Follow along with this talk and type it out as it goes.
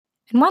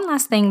And one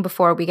last thing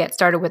before we get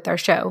started with our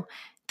show.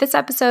 This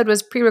episode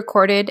was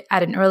pre-recorded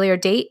at an earlier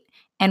date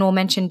and will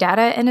mention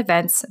data and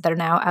events that are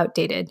now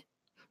outdated.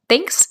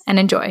 Thanks and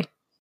enjoy.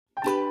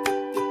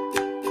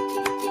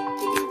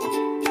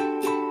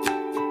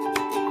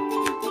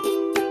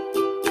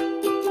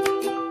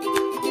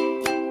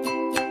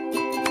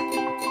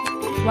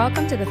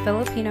 Welcome to the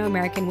Filipino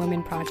American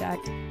Women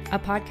Project, a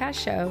podcast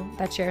show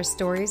that shares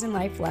stories and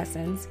life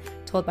lessons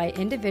told by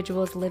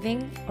individuals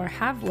living or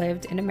have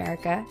lived in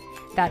America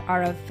that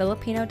are of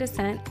Filipino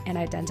descent and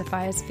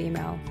identify as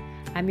female.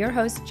 I'm your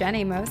host, Jen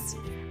Amos,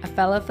 a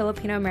fellow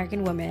Filipino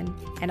American woman,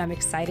 and I'm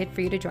excited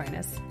for you to join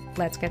us.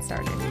 Let's get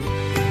started.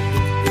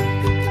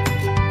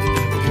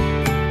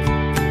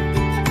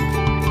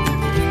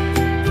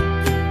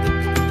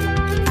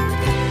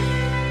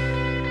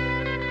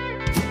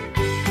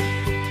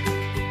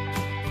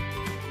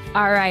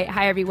 All right.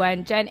 Hi,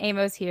 everyone. Jen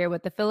Amos here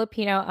with the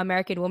Filipino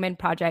American Women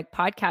Project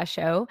podcast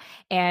show.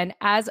 And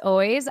as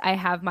always, I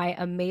have my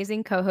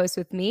amazing co-host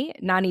with me,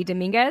 Nani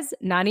Dominguez.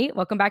 Nani,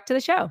 welcome back to the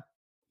show.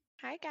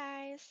 Hi,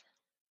 guys.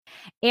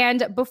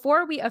 And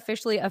before we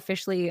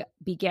officially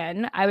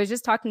begin, I was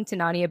just talking to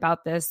Nani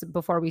about this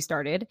before we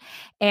started.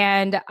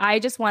 And I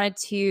just wanted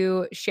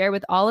to share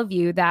with all of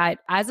you that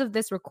as of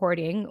this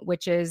recording,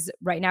 which is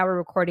right now we're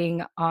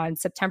recording on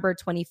September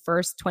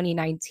 21st,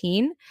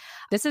 2019.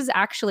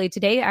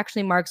 Today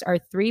actually marks our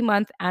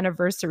 3-month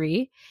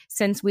anniversary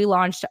since we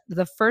launched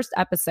the first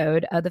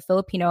episode of the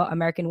Filipino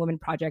American Women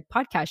Project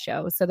podcast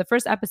show. So the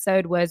first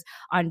episode was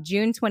on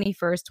June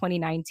 21st,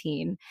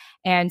 2019.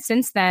 And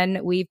since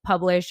then, we've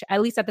published,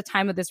 at least at the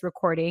time of this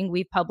recording,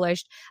 we've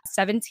published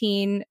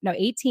 18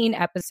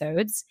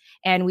 episodes,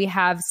 and we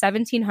have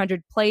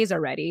 1,700 plays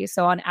already.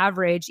 So on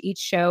average, each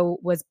show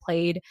was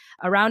played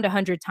around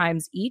 100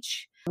 times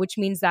each, which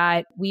means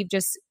that we've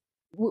just,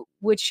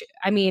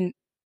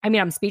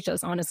 I'm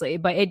speechless, honestly,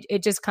 but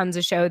it just comes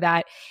to show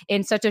that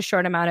in such a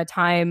short amount of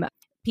time,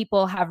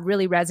 people have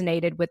really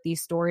resonated with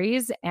these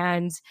stories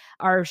and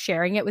are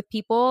sharing it with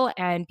people,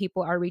 and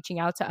people are reaching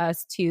out to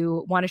us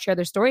to want to share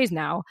their stories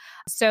now.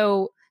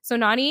 So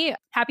Nani,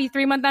 happy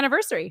 3-month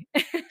anniversary.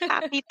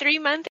 Happy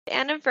 3-month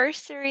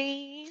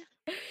anniversary.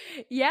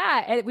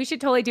 Yeah, and we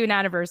should totally do an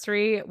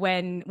anniversary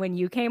when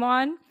you came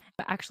on.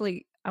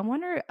 Actually, I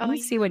wonder, let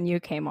me see when you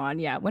came on.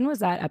 Yeah, when was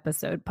that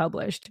episode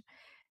published?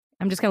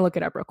 I'm just going to look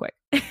it up real quick.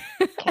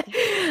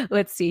 Okay.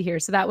 Let's see here.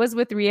 So that was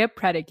with Rhea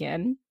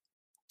Predigan.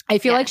 I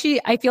feel like she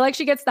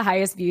gets the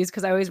highest views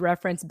because I always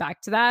reference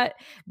back to that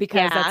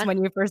because that's when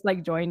you first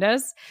joined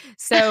us.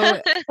 So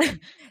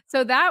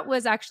so that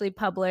was actually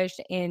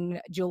published in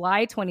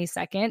July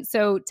 22nd.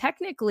 So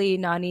technically,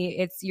 Nani,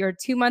 it's your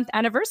 2-month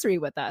anniversary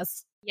with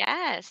us.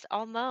 Yes,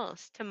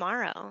 almost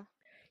tomorrow.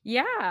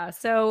 Yeah.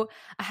 So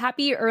a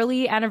happy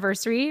early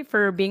anniversary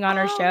for being on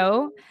our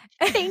show.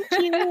 Thank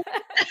you.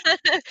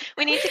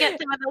 We need to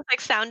get some of those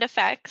sound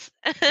effects.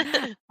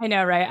 I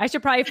know, right? I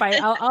should probably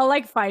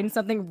I'll find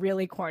something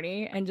really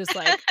corny and just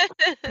play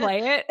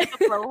it. A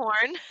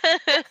blowhorn.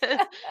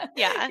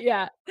 Yeah.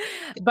 Yeah.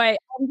 But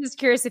I'm just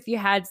curious if you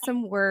had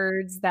some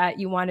words that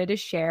you wanted to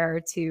share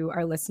to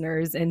our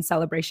listeners in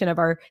celebration of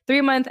our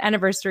 3-month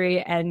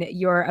anniversary and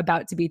your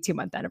about to be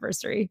 2-month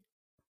anniversary.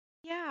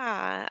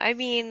 Yeah,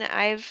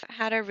 I've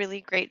had a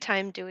really great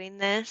time doing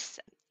this.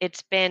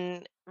 It's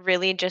been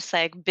really just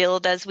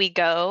build as we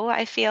go,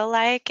 I feel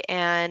like,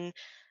 and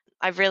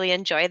I've really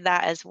enjoyed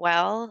that as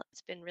well.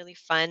 It's been really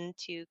fun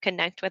to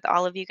connect with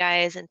all of you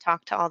guys and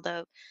talk to all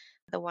the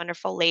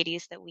wonderful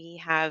ladies that we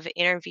have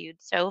interviewed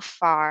so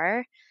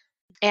far.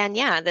 And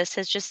yeah, this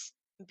has just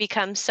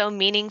become so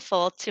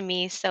meaningful to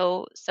me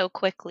so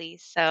quickly.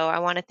 So I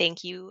want to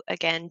thank you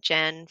again,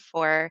 Jen,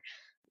 for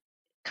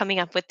coming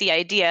up with the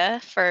idea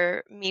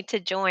for me to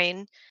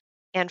join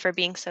and for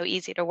being so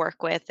easy to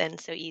work with and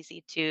so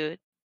easy to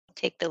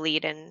take the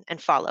lead and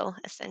follow,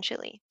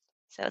 essentially.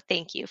 So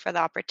thank you for the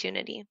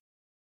opportunity.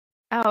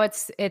 Oh,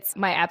 it's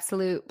my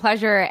absolute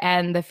pleasure,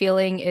 and the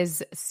feeling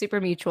is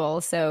super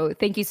mutual. So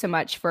thank you so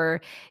much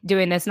for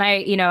doing this.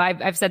 And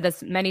I've said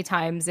this many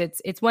times.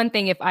 It's one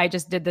thing if I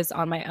just did this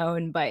on my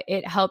own, but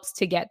it helps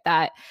to get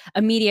that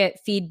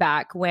immediate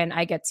feedback when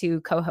I get to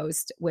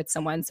co-host with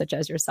someone such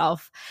as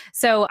yourself.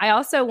 So I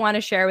also want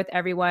to share with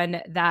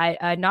everyone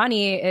that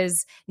Nani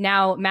is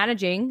now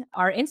managing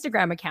our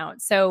Instagram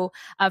account. So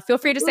feel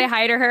free to say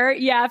hi to her.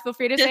 Yeah, feel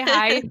free to say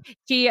hi.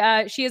 She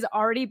has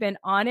already been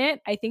on it.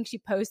 I think she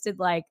posted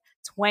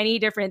 20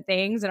 different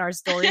things in our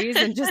stories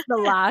in just the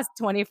last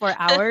 24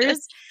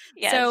 hours.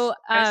 Yes, so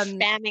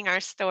spamming our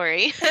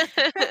story,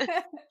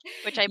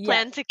 which I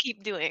plan to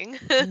keep doing.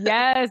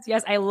 Yes.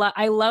 I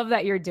love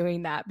that you're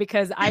doing that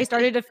because I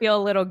started to feel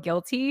a little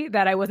guilty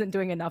that I wasn't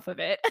doing enough of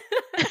it.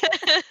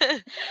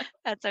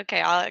 That's okay.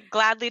 I'll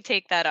gladly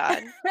take that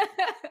on.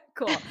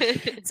 Cool.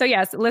 So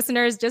yes,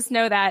 listeners, just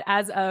know that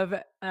as of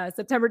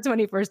September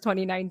 21st,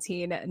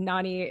 2019,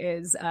 Nani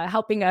is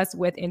helping us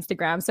with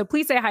Instagram. So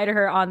please say hi to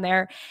her on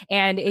there.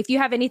 And if you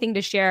have anything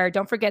to share,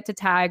 don't forget to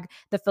tag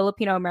the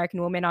Filipino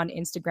American Woman on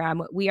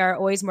Instagram. We are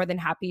always more than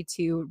happy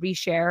to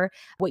reshare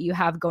what you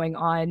have going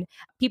on.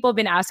 People have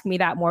been asking me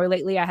that more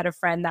lately. I had a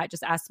friend that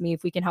just asked me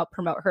if we can help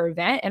promote her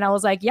event. And I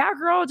was like, yeah,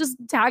 girl, just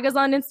tag us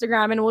on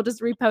Instagram and we'll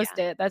just repost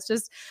it. That's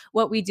just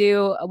what we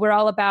do. We're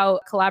all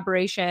about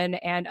collaboration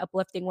and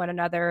uplifting one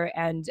another.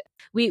 And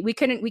we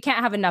can't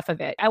have enough of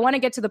it. I want to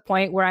get to the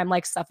point where I'm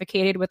like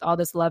suffocated with all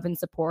this love and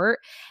support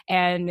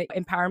and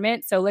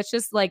empowerment. So let's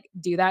just like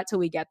do that till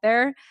we get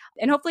there.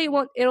 And hopefully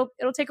it'll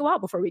take a while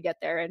before we get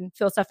there and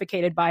feel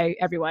suffocated by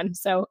everyone.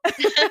 So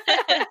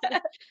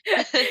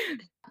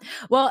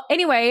well,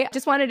 anyway,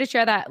 just wanted to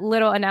share that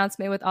little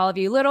announcement with all of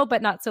you. Little,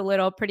 but not so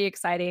little, pretty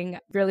exciting.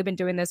 Really been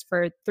doing this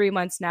for 3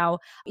 months now.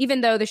 Even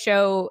though the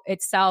show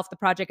itself, the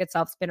project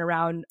itself, has been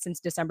around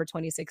since December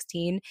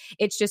 2016,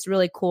 it's just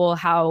really cool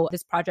how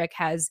this project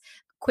has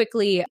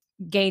quickly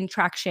gained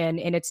traction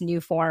in its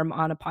new form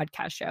on a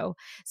podcast show.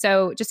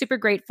 So just super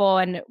grateful.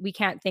 And we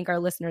can't thank our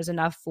listeners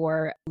enough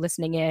for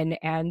listening in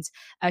and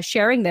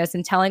sharing this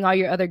and telling all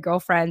your other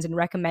girlfriends and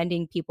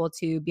recommending people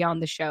to be on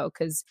the show,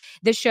 because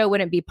this show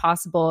wouldn't be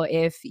possible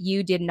if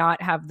you did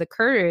not have the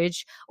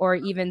courage or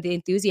even the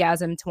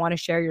enthusiasm to want to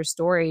share your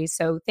story.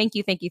 So thank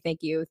you, thank you,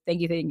 thank you, thank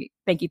you, thank you,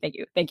 thank you, thank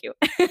you, thank you.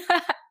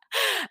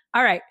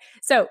 All right.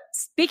 So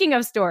speaking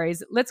of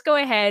stories, let's go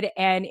ahead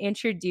and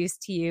introduce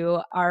to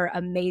you our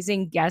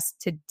amazing guest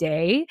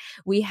today.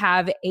 We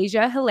have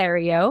Asia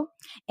Hilario,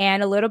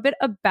 and a little bit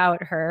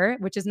about her,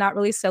 which is not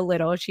really so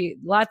little. She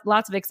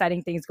lots of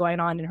exciting things going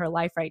on in her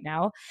life right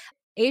now.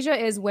 Asia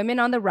is Women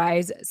on the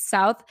Rise,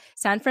 South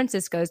San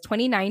Francisco's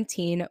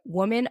 2019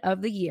 Woman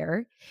of the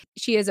Year.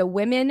 She is a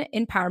women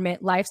empowerment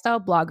lifestyle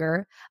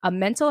blogger, a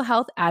mental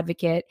health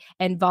advocate,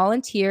 and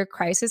volunteer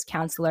crisis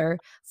counselor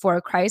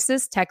for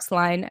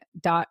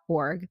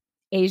crisistextline.org.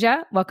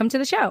 Asia, welcome to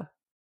the show.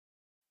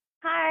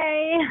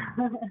 Hi.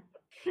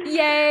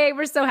 Yay,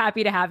 we're so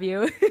happy to have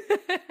you.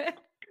 Can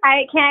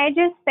I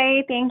just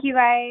say thank you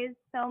guys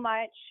so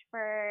much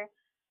for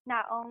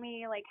not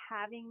only like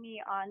having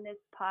me on this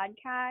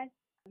podcast,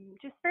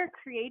 just for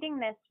creating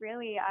this.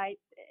 Really,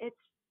 it's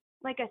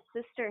like a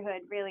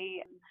sisterhood.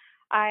 Really,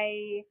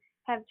 I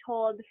have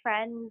told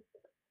friends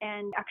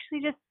and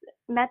actually just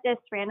met this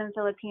random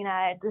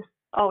Filipina. This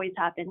always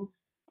happens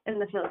in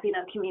the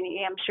Filipino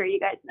community. I'm sure you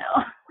guys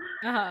know.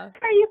 Uh-huh.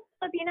 Are you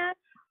Filipina?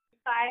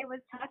 I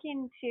was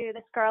talking to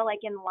this girl like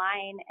in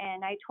line,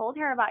 and I told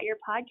her about your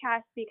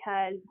podcast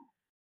because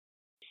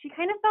she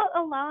kind of felt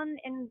alone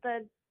in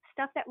the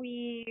stuff that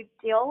we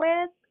deal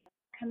with,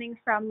 coming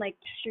from like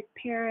strict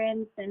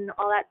parents and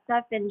all that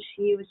stuff. And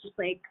she was just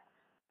like,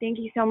 thank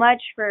you so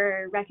much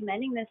for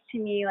recommending this to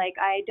me. Like,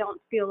 I don't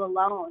feel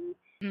alone.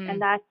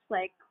 And that's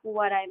like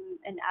what I'm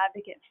an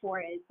advocate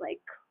for, is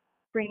like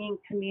bringing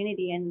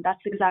community. And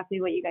that's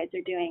exactly what you guys are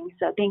doing.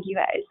 So thank you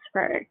guys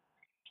for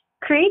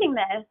creating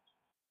this.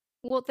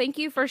 Well, thank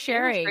you for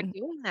sharing. For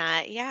doing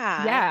that.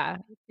 Yeah. Yeah.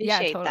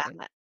 Appreciate Totally.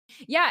 that.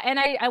 Yeah. And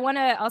I want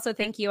to also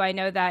thank you. I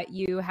know that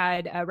you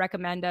had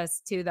recommend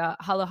us to the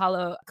Halo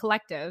Halo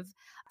Collective.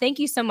 Thank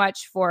you so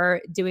much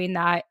for doing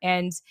that.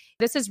 And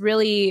this is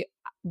really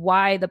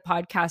why the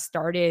podcast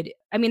started.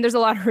 I mean, there's a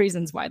lot of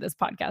reasons why this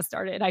podcast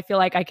started. I feel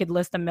like I could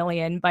list a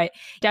million, but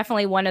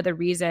definitely one of the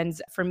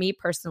reasons for me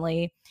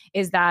personally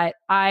is that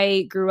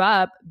I grew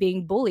up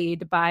being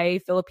bullied by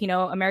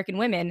Filipino American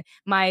women.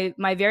 My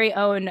very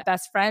own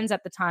best friends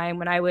at the time,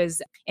 when I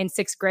was in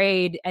 6th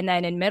grade and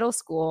then in middle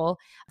school,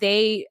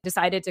 they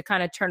decided to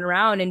kind of turn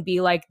around and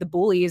be like the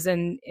bullies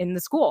in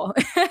the school.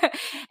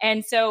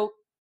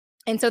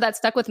 And so that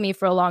stuck with me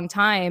for a long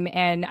time.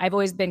 And I've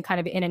always been kind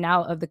of in and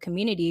out of the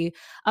community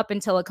up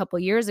until a couple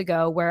of years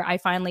ago, where I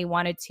finally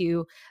wanted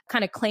to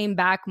kind of claim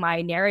back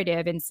my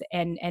narrative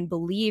and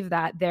believe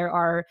that there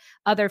are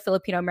other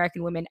Filipino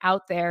American women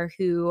out there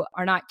who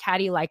are not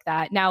catty like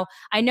that. Now,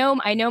 I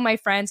know my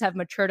friends have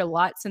matured a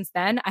lot since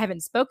then. I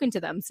haven't spoken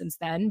to them since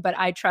then, but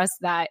I trust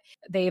that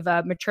they've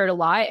matured a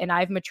lot and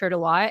I've matured a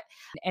lot.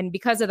 And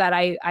because of that,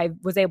 I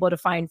was able to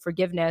find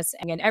forgiveness.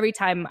 And every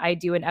time I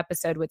do an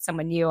episode with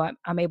someone new,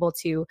 I'm able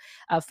to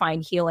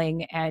find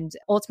healing. And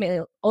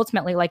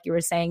ultimately, like you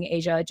were saying,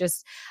 Asia,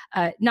 just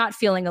not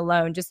feeling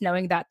alone, just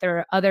knowing that there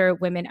are other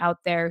women out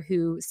there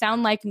who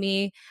sound like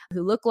me,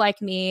 who look like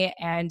me,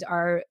 and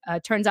are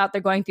turns out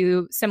they're going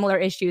through similar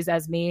issues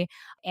as me.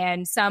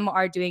 And some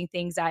are doing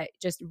things that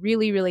just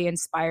really, really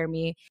inspire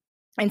me.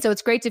 And so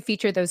it's great to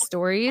feature those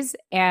stories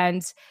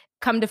and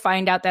come to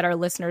find out that our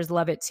listeners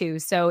love it too.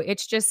 So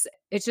it's just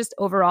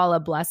overall a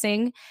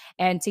blessing.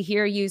 And to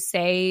hear you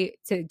say,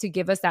 to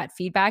give us that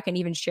feedback and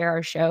even share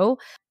our show.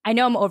 I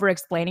know I'm over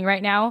explaining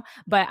right now,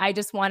 but I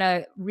just want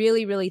to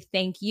really, really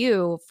thank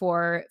you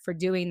for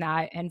doing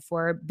that and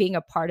for being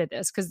a part of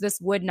this, because this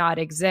would not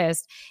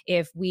exist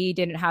if we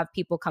didn't have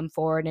people come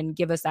forward and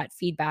give us that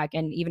feedback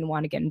and even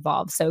want to get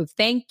involved. So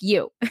thank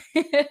you.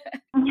 You're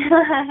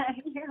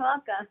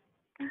welcome.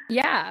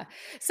 Yeah.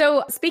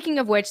 So speaking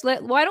of which,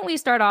 why don't we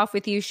start off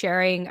with you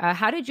sharing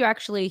how did you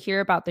actually hear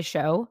about the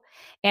show?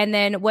 And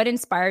then what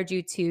inspired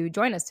you to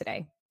join us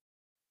today?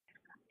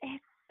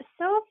 It's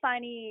so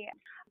funny,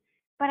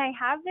 but I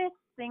have this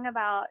thing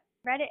about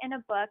read it in a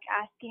book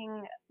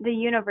asking the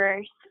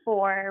universe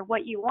for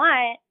what you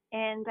want,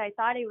 and I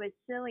thought it was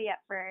silly at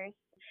first.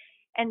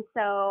 And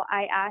so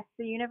I asked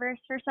the universe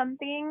for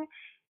something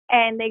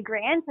and they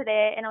granted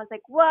it. And I was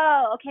like,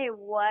 whoa, okay,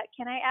 what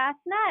can I ask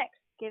next?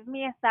 Give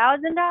me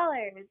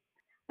 $1,000.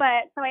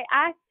 But so I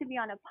asked to be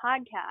on a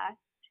podcast.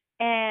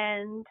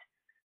 And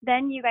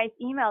then you guys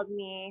emailed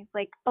me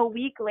like a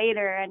week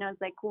later. And I was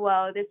like,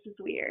 whoa, this is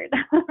weird.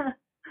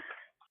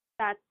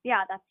 That's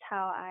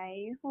how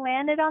I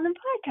landed on the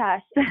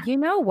podcast. You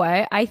know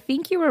what? I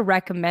think you were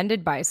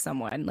recommended by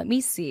someone. Let me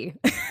see.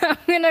 I'm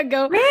going to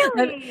go.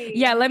 Really?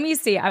 Yeah, let me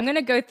see. I'm going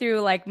to go through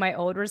like my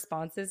old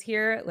responses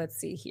here. Let's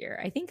see here.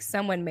 I think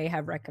someone may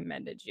have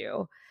recommended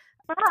you.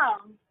 Wow.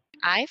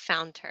 I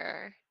found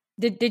her.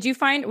 Did you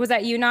find, was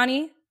that you,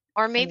 Nani?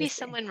 Or Let me maybe see.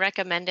 someone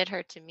recommended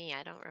her to me.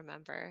 I don't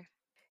remember.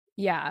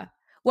 Yeah.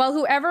 Well,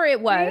 whoever it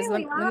was,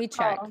 Really? let me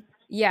check. Wow.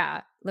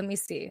 Yeah, let me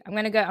see. I'm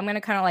gonna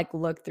kind of like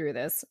look through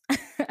this.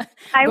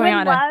 I Going would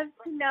on a love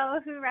to know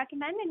who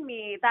recommended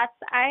me.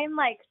 I'm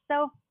like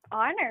so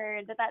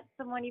honored that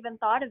someone even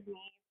thought of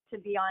me to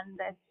be on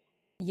this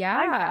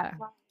yeah. podcast.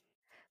 Wow.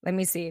 Let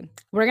me see.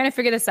 We're gonna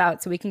figure this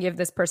out so we can give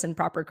this person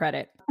proper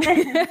credit.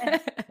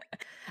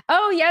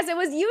 Oh yes, it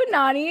was you,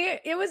 Nani.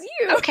 It was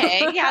you.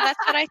 Okay, yeah, that's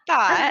what I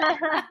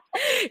thought.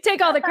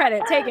 Take all the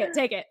credit. Take it.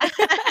 Take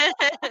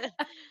it.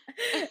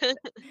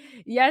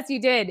 Yes, you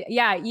did.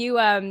 Yeah, you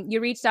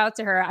reached out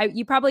to her.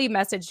 You probably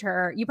messaged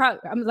her.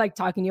 I'm like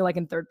talking to you like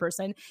in third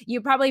person.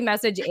 You probably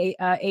messaged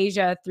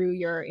Asia through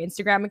your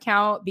Instagram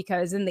account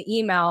because in the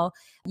email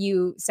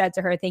you said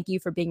to her, "Thank you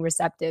for being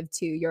receptive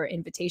to your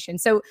invitation."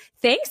 So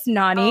thanks, Oh,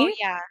 Nani.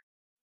 yeah.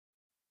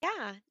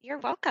 Yeah, you're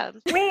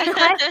welcome. Wait,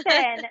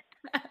 question.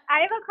 I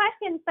have a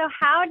question. So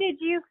how did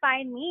you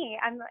find me?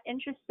 I'm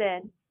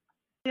interested.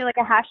 Do like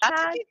a That's a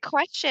hashtag? good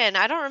question.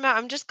 I don't remember.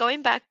 I'm just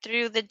going back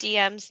through the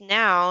DMs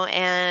now,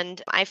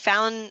 and I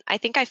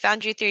think I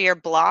found you through your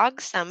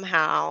blog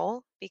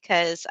somehow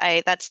because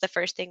that's the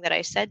first thing that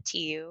I said to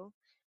you.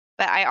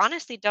 But I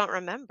honestly don't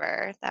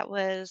remember. That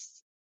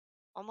was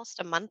almost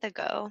a month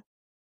ago.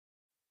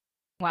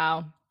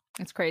 Wow,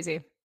 that's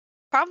crazy.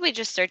 Probably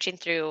just searching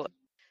through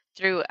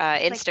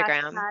Like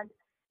Instagram. hashtag.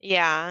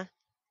 Yeah,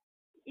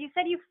 You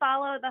said you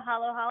follow the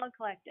Hollow Hollow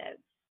Collective.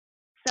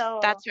 So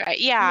that's right.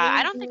 Yeah,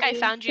 I don't think I maybe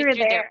found you through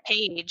through their there.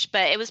 page,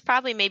 but it was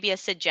probably maybe a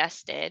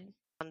suggested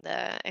on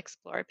the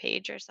explore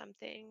page or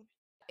something.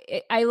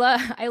 I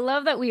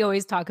love that we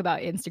always talk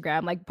about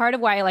Instagram. Like part of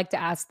why I like to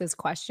ask this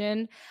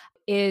question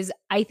is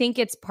I think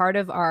it's part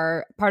of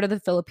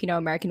the Filipino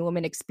American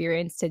woman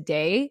experience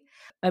today,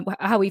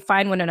 how we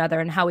find one another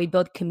and how we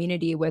build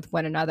community with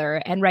one another.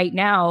 And right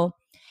now,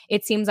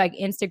 it seems like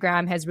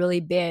Instagram has really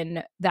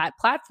been that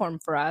platform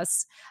for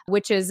us,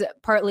 which is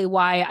partly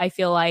why I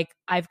feel like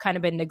I've kind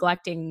of been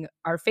neglecting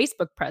our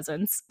Facebook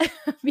presence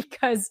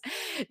because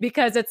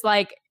it's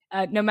like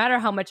no matter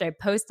how much I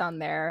post on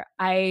there,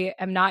 I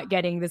am not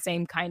getting the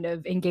same kind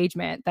of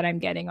engagement that I'm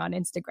getting on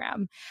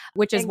Instagram,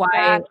 which is why,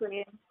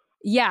 Exactly.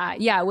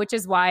 which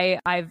is why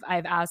I've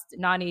asked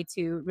Nani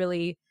to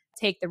really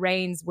take the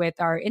reins with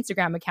our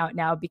Instagram account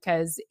now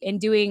because in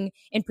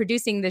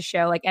producing this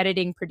show, like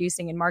editing,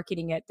 producing, and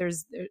marketing it,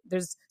 there's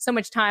so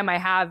much time I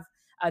have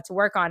to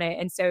work on it,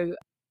 and so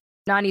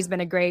Nani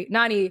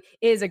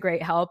is a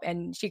great help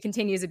and she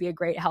continues to be a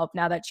great help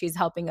now that she's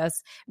helping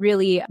us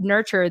really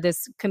nurture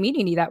this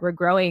community that we're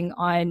growing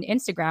on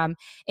Instagram.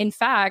 In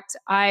fact,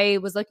 I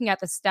was looking at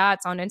the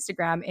stats on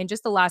Instagram in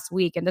just the last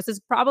week, and this is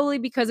probably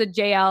because of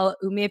JL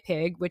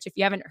Umipig, which if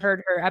you haven't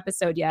heard her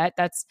episode yet,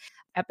 that's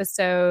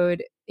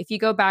episode, if you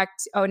go back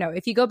to episode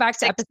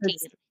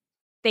 16.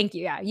 Thank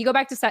you. Yeah. You go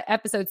back to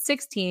episode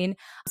 16.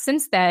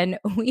 Since then,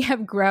 we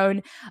have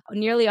grown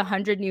nearly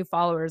 100 new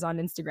followers on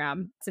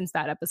Instagram since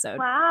that episode.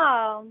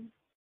 Wow.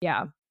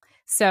 Yeah.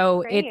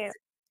 So Great.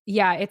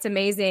 it's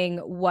amazing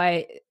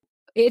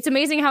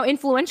how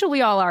influential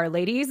we all are,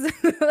 ladies.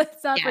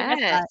 Let's not forget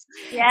Yes.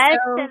 that. Yes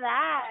So, to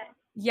that.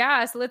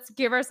 yeah, so let's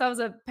give ourselves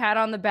a pat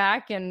on the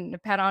back and a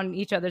pat on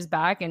each other's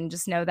back and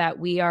just know that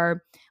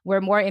we're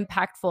more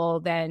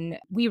impactful than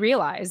we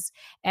realize.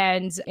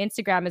 And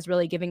Instagram is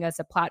really giving us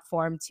a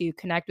platform to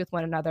connect with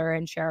one another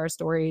and share our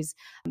stories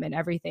and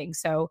everything.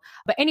 So,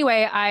 but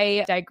anyway,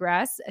 I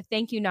digress.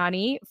 Thank you,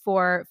 Nani,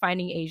 for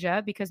finding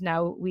Asia because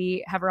now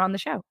we have her on the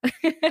show.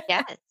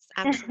 Yes,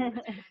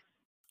 absolutely.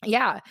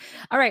 Yeah.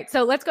 All right.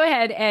 So let's go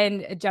ahead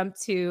and jump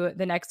to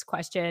the next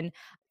question.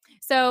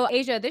 So,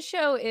 Asia, this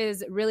show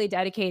is really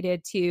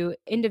dedicated to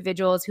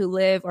individuals who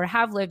live or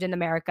have lived in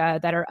America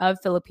that are of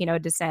Filipino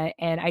descent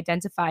and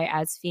identify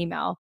as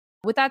female.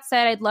 With that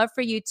said, I'd love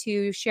for you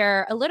to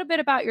share a little bit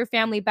about your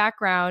family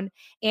background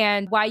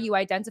and why you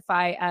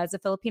identify as a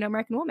Filipino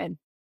American woman.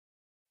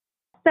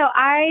 So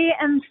I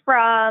am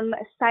from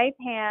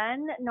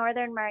Saipan,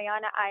 Northern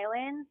Mariana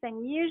Islands,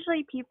 and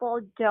usually people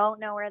don't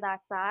know where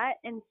that's at.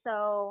 And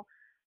so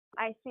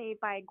I say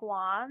by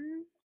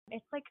Guam.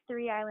 It's like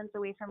 3 islands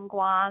away from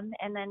Guam.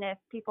 And then if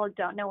people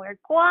don't know where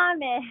Guam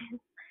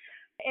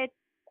is,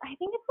 I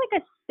think it's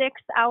like a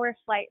 6-hour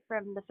flight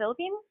from the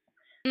Philippines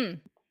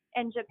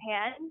and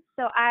Japan.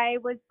 So I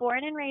was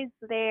born and raised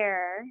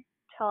there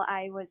till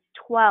I was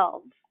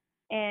 12.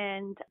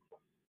 And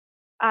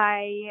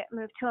I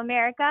moved to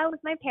America with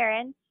my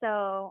parents.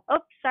 So,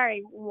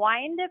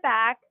 wind it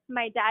back.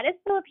 My dad is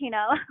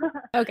Filipino.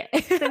 Okay.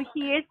 So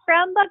he is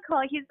from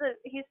Bacolod.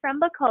 He's from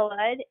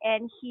Bacolod,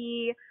 and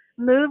he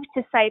moved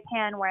to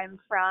Saipan, where I'm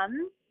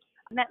from.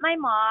 Met my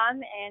mom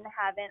and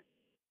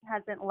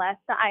hasn't left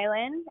the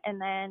island. And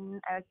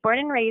then I was born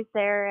and raised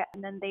there.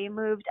 And then they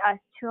moved us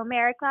to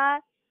America,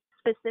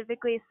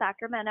 specifically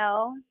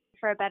Sacramento,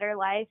 for a better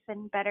life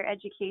and better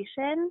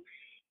education.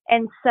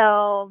 And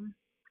so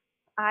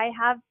I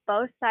have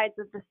both sides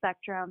of the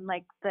spectrum,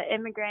 like the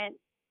immigrant,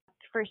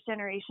 first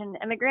generation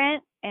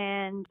immigrant.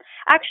 And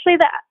actually,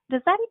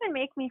 does that even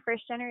make me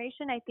first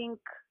generation? I think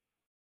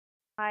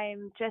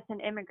I'm just an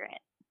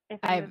immigrant. If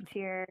I moved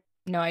here,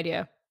 no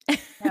idea. I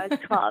was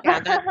 12.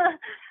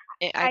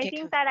 I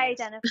think that I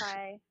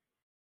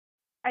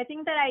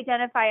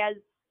identify as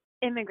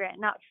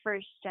immigrant, not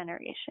first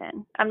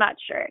generation. I'm not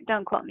sure.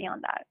 Don't quote me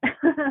on that.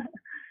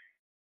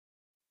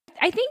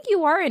 I think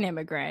you are an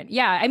immigrant.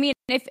 Yeah. I mean,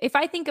 if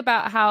I think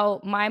about how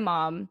my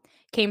mom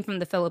came from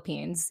the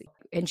Philippines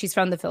and she's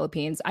from the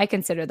Philippines, I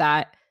consider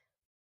that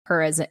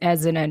her as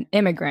an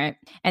immigrant.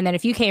 And then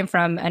if you came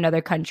from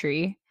another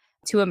country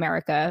to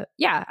America,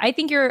 yeah, I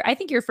think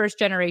you're first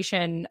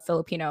generation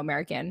Filipino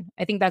American.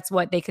 I think that's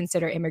what they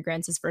consider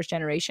immigrants as first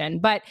generation.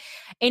 But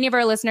any of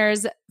our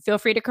listeners, feel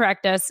free to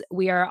correct us.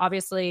 We are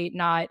obviously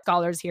not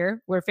scholars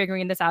here. We're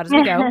figuring this out as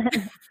we go.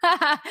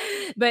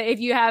 But if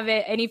you have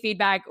any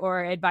feedback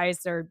or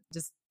advice or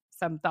just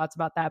some thoughts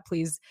about that,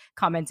 please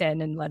comment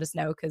in and let us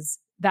know, because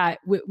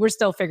we're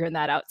still figuring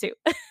that out too.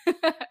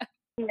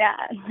 Yeah.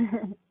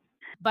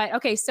 But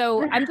okay,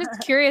 so I'm just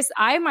curious.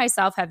 I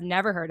myself have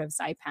never heard of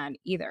Saipan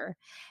either.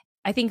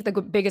 I think the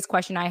biggest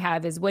question I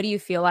have is, what do you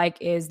feel like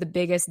is the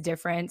biggest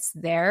difference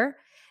there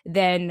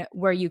than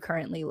where you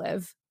currently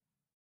live?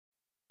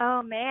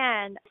 Oh,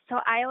 man. So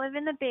I live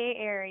in the Bay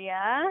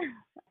Area,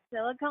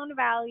 Silicon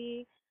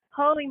Valley.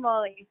 Holy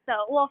moly. So,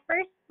 well,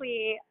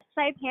 firstly,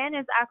 Saipan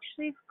is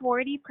actually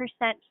 40%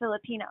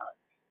 Filipinos.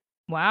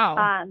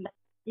 Wow.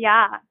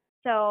 Yeah.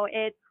 So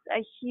it's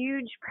a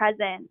huge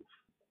presence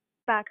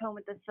back home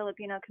with the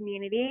Filipino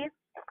community.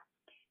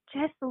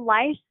 Just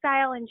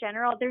lifestyle in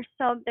general.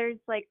 There's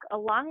like a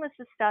long list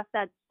of stuff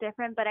that's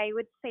different, but I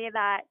would say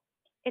that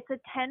it's a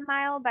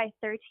 10-mile by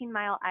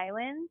 13-mile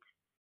island.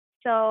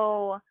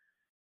 So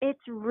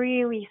it's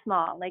really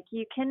small. Like,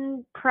 you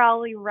can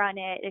probably run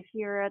it if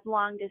you're a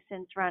long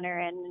distance runner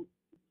and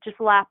just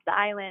lap the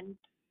island.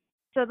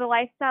 So the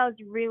lifestyle is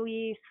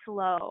really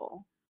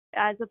slow,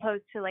 as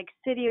opposed to like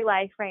city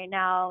life right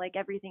now. Like,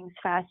 everything's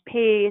fast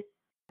paced.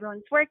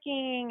 Everyone's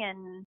working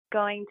and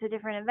going to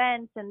different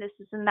events and this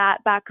and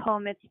that. Back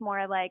home, it's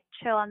more like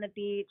chill on the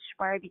beach,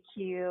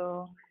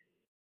 barbecue,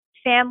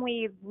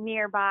 family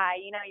nearby,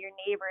 your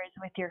neighbors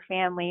with your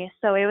family.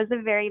 So it was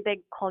a very big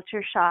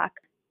culture shock.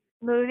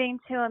 Moving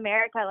to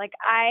America, like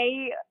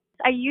I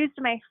used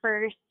my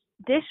first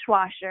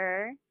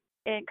dishwasher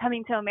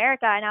coming to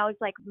America, and I was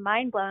like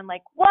mind blown,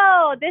 like,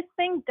 whoa, this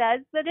thing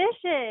does the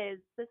dishes.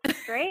 This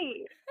is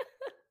great.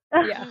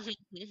 Yeah.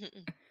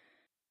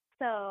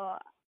 So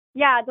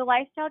yeah, the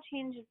lifestyle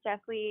change is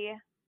definitely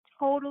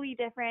totally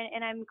different,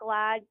 and I'm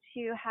glad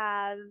to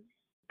have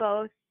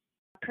both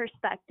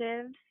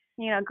perspectives,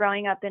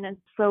 growing up in a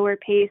slower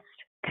paced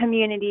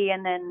community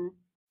and then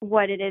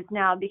what it is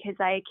now, because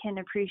I can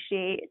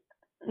appreciate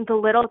the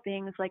little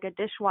things like a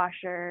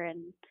dishwasher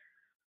and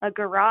a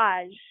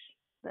garage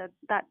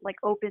that like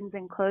opens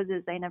and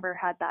closes. I never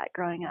had that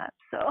growing up.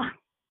 So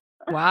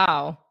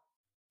Wow.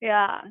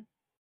 Yeah.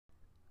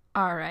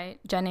 All right,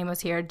 Jen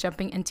Amos here,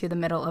 jumping into the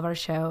middle of our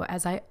show,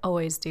 as I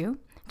always do,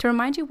 to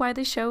remind you why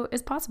this show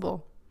is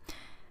possible.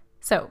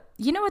 So,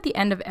 at the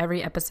end of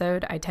every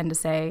episode, I tend to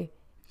say,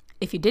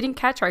 if you didn't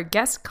catch our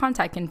guest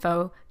contact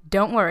info,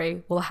 don't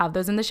worry, we'll have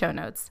those in the show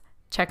notes.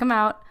 Check them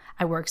out.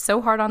 I worked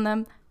so hard on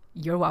them.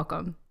 You're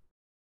welcome.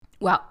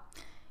 Well,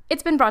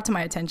 it's been brought to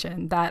my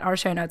attention that our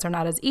show notes are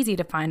not as easy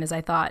to find as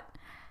I thought,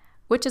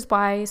 which is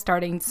why,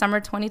 starting summer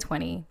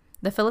 2020,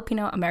 the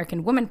Filipino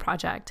American Women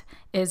Project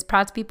is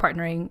proud to be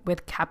partnering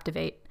with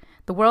Captivate,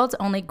 the world's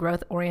only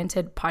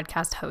growth-oriented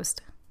podcast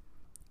host.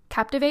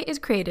 Captivate is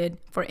created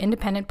for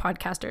independent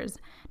podcasters,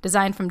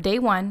 designed from day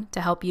one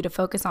to help you to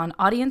focus on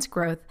audience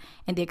growth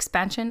and the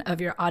expansion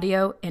of your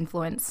audio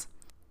influence.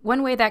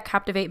 One way that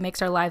Captivate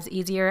makes our lives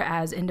easier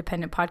as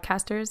independent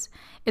podcasters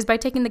is by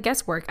taking the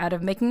guesswork out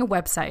of making a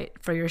website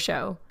for your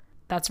show.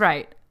 That's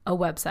right, a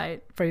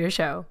website for your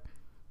show.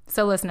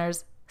 So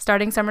listeners,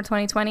 starting summer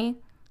 2020,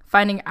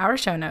 finding our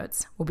show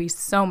notes will be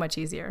so much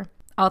easier.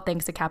 All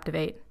thanks to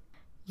Captivate.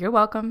 You're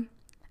welcome,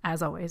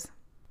 as always.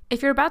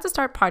 If you're about to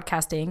start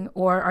podcasting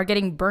or are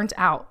getting burnt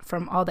out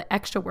from all the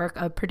extra work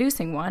of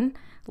producing one,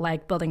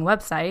 like building a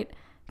website,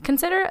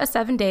 consider a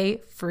 7-day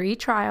free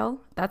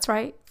trial. That's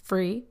right,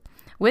 free,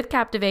 with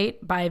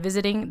Captivate by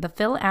visiting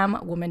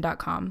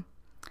thephilamwoman.com.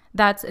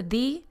 That's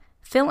the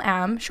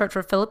Philam, short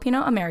for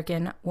Filipino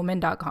American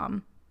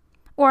woman.com.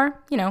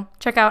 Or,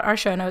 check out our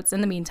show notes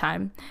in the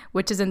meantime,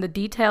 which is in the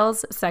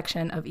details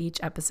section of each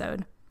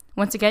episode.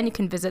 Once again, you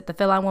can visit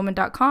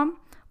thephilamwoman.com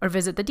or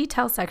visit the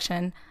details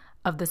section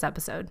of this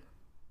episode.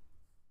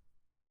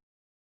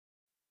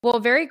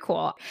 Well, very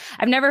cool.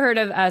 I've never heard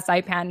of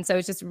Saipan, so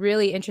it's just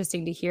really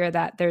interesting to hear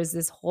that there's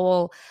this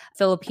whole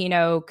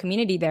Filipino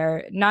community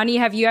there. Nani,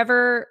 have you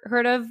ever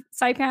heard of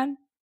Saipan?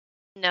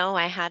 No,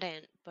 I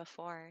hadn't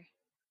before.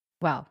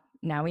 Well,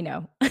 now we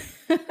know. No,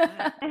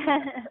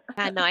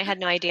 I had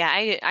no idea.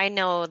 I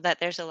know that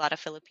there's a lot of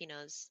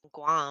Filipinos in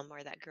Guam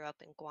or that grew up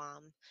in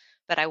Guam,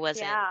 but I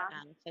wasn't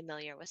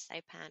familiar with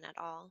Saipan at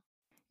all.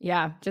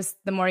 Yeah, just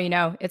the more you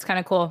know. It's kind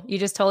of cool. You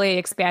just totally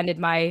expanded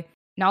my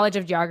knowledge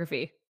of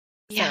geography.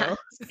 Yeah,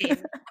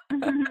 same.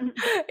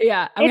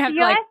 Yeah. It's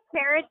U.S.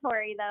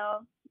 territory, though,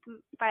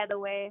 by the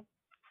way.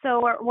 So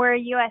we're a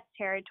U.S.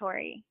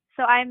 territory.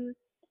 So I'm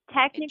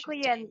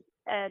technically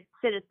a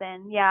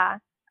citizen. Yeah.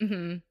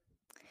 Mm-hmm.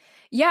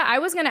 Yeah, I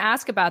was going to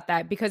ask about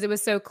that because it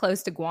was so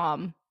close to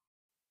Guam.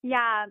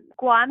 Yeah,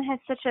 Guam has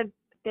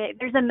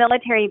there's a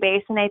military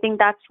base, and I think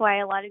that's why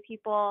a lot of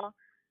people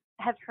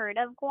have heard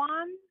of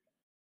Guam.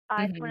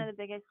 It's one of the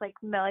biggest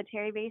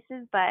military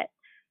bases, but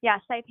yeah,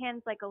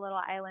 Saipan's like a little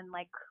island,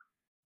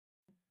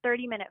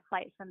 30-minute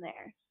flight from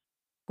there.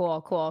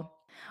 Cool.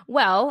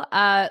 Well,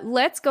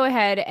 let's go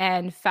ahead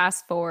and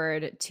fast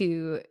forward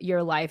to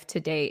your life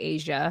today,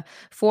 Asia.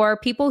 For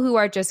people who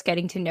are just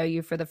getting to know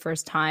you for the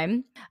first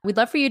time, we'd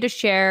love for you to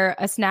share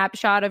a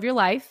snapshot of your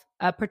life,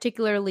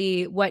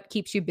 particularly what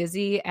keeps you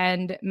busy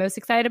and most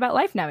excited about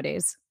life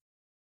nowadays.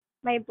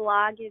 My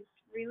blog is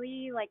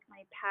really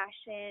my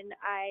passion.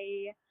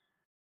 I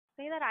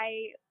say that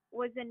I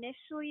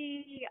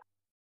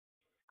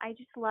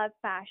just love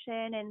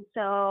fashion. And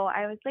so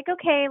I was like,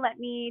 okay, let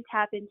me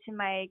tap into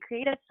my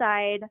creative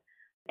side.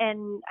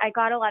 And I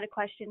got a lot of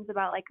questions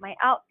about my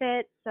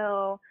outfits.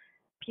 So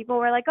people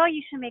were like, oh,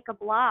 you should make a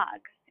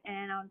blog.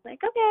 And I was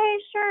like, okay,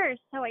 sure.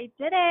 So I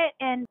did it.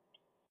 And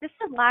this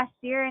was last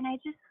year, and I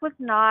just was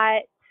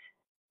not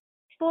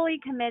fully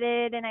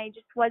committed. And I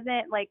just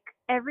wasn't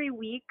every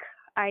week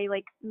I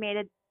made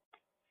a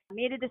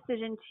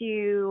decision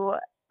to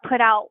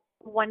put out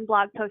one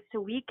blog post a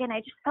week, and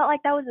I just felt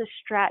like that was a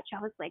stretch. I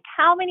was like,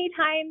 how many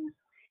times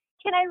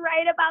can I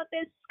write about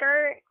this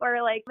skirt? Or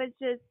was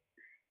just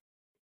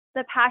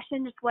the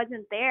passion just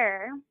wasn't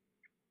there.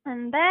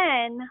 And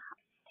then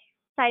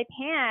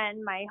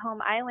Saipan, my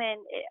home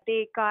island,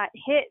 they got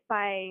hit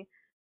by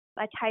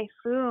a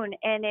typhoon,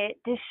 and it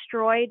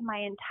destroyed my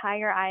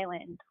entire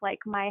island.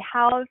 My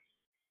house,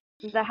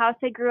 the house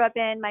I grew up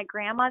in, my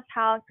grandma's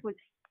house was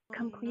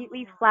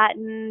completely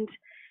flattened.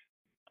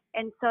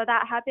 And so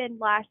that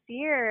happened last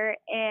year,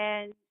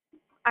 and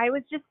I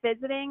was just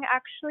visiting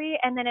actually,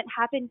 and then it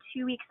happened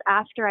 2 weeks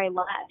after I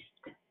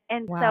left.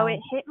 And so it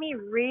hit me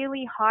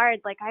really hard.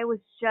 I was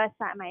just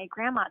at my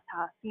grandma's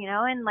house, and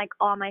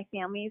all my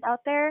family's out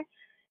there.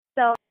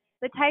 So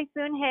the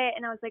typhoon hit,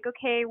 and I was like,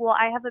 okay, well,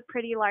 I have a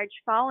pretty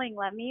large following.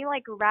 Let me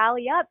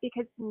rally up,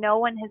 because no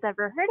one has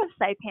ever heard of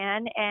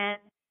Saipan, and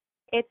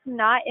it's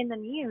not in the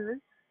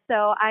news.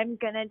 So I'm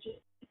going to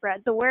just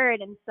spread the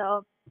word. And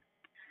so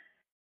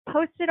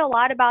posted a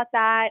lot about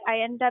that. I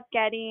ended up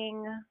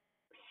getting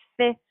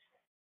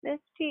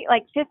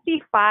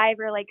 55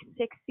 or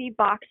 60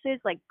 boxes,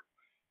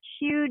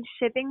 huge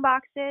shipping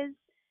boxes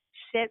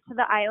shipped to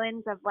the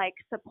islands of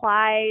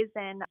supplies.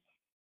 And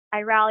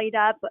I rallied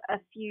up a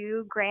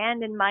few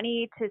grand in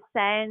money to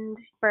send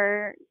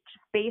for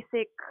just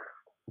basic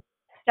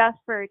stuff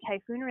for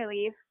typhoon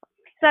relief.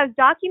 So I was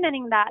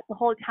documenting that the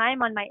whole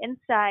time on my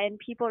Insta, and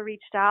people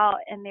reached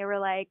out and they were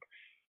like,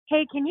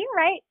 hey, can you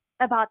write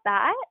about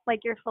that?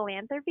 Your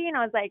philanthropy? And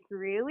I was like,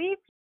 really?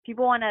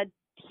 People want to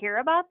hear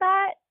about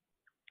that?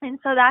 And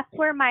so that's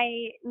where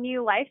my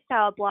new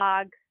lifestyle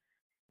blog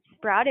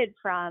sprouted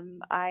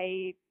from.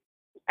 I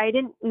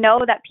didn't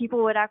know that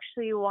people would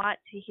actually want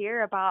to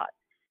hear about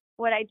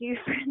what I do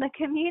for the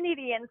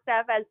community and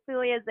stuff, as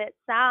silly as it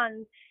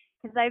sounds,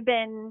 because I've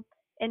been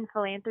in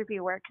philanthropy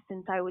work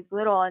since I was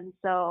little. And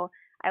so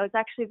I was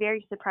actually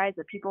very surprised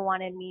that people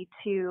wanted me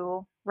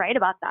to write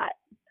about that.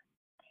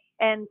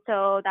 And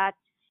so that's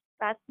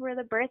where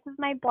the birth of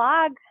my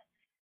blog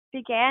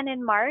began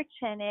in March,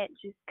 and it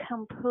just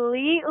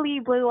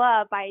completely blew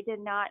up. I did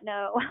not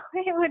know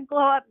it would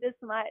blow up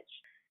this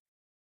much.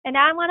 And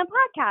now I'm on a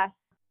podcast.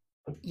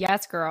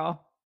 Yes,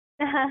 girl.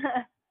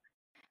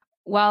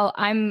 Well,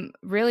 I'm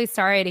really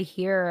sorry to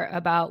hear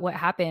about what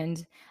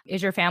happened.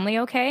 Is your family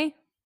okay?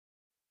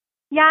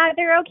 Yeah,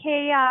 they're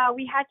okay.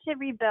 We had to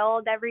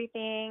rebuild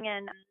everything,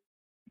 and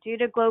due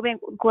to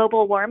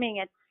global warming,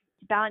 it's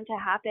bound to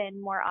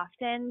happen more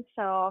often.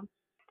 So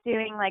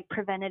doing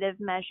preventative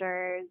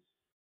measures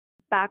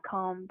back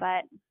home,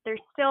 but there's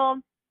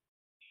still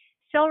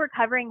still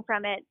recovering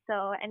from it.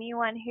 So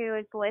anyone who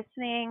is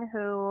listening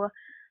who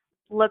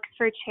looks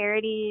for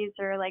charities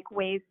or like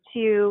ways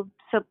to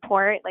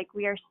support, like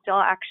we are still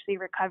actually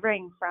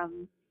recovering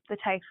from the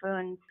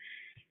typhoon.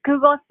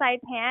 Google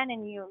Saipan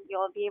and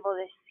you'll be able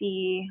to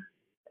see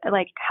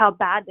like how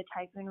bad the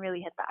typhoon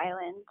really hit the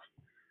island.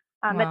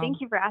 But Wow. thank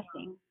you for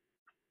asking.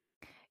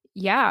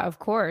 Yeah, of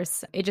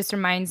course. It just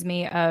reminds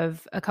me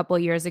of a couple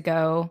of years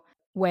ago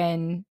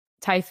when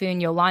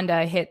Typhoon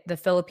Yolanda hit the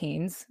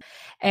Philippines.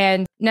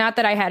 And not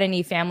that I had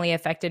any family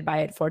affected by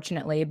it,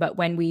 fortunately, but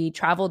when we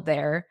traveled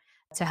there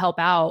to help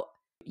out,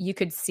 you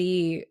could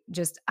see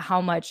just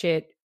how much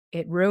it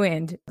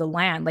ruined the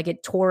land, like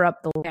it tore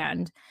up the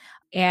land.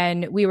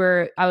 And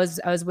I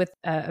was with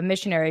a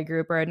missionary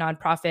group or a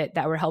nonprofit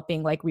that were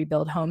helping like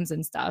rebuild homes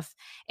and stuff,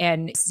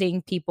 and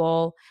seeing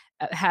people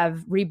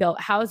have rebuilt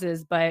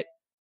houses, but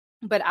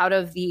out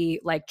of the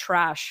like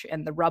trash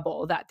and the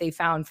rubble that they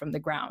found from the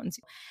ground.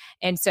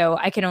 And so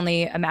I can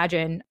only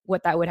imagine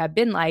what that would have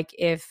been like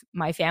if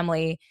my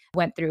family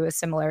went through a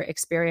similar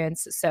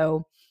experience.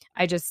 So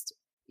I just,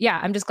 yeah,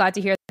 I'm just glad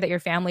to hear that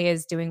your family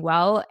is doing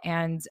well.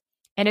 And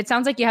it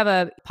sounds like you have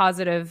a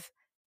positive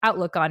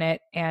outlook on it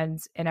and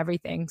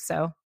everything.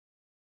 So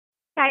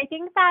I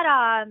think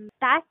that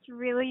that's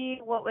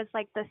really what was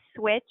like the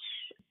switch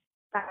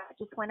that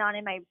just went on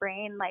in my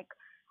brain. Like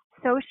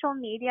social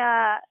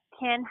media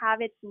can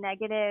have its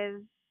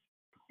negative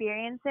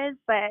experiences,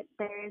 but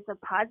there's a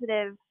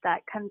positive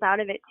that comes out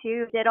of it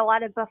too. Did a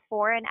lot of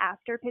before and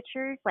after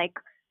pictures, like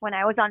when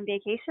I was on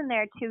vacation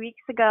there 2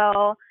 weeks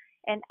ago,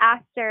 and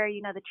after,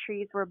 the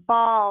trees were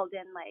bald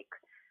and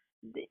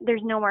like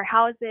there's no more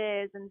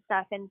houses and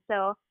stuff. And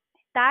so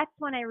that's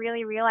when I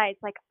really realized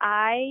like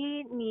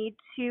I need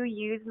to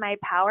use my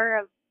power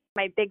of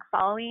my big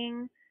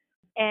following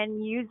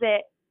and use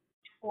it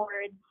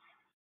towards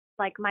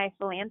like my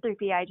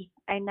philanthropy.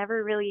 I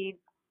never really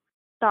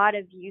thought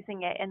of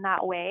using it in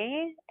that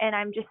way, and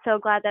I'm just so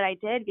glad that I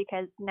did,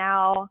 because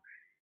now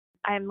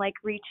I'm like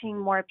reaching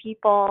more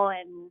people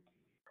and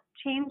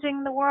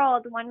changing the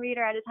world one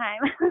reader at a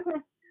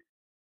time.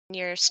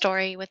 Your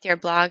story with your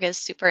blog is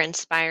super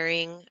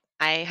inspiring.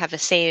 I have a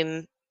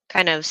same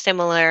kind of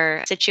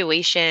similar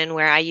situation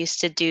where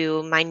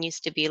mine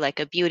used to be like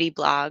a beauty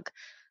blog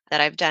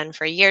that I've done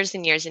for years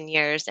and years and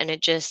years. And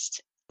it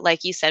just,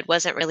 like you said,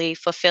 wasn't really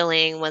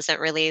fulfilling, wasn't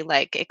really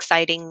like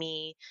exciting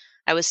me.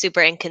 I was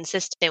super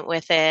inconsistent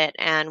with it.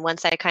 And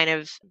once I kind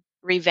of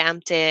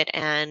revamped it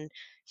and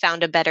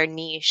found a better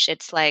niche,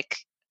 it's like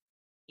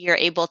you're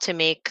able to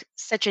make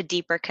such a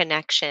deeper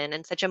connection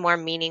and such a more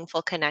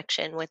meaningful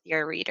connection with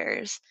your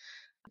readers.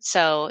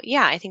 So,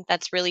 yeah, I think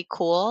that's really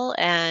cool.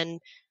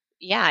 And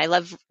yeah, I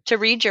love to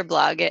read your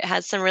blog. It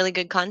has some really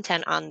good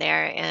content on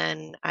there,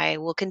 and I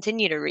will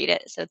continue to read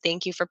it. So,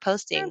 thank you for Oh,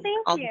 posting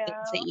thank all the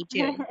things that you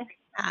you. do.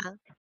 Yeah.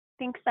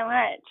 Thanks so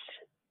much.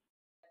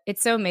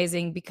 it's so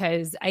amazing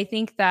because I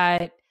think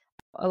that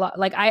a lot,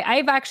 like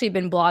I've actually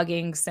been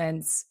blogging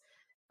since,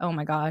 oh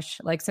my gosh,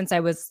 like since I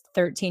was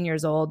 13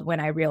 years old when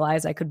I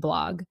realized I could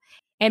blog.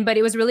 But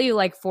it was really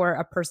like for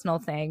a personal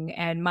thing.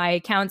 And my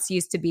accounts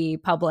used to be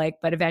public,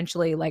 but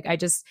eventually, like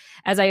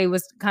as I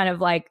was kind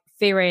of like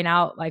figuring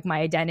out like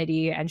my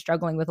identity and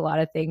struggling with a lot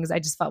of things, I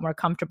just felt more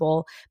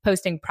comfortable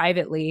posting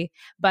privately.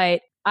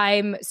 But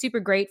I'm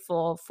super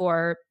grateful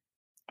for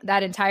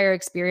that entire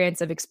experience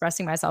of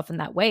expressing myself in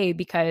that way,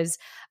 because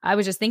I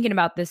was just thinking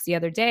about this the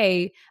other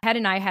day. Had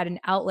and I had an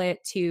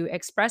outlet to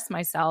express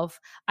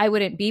myself, I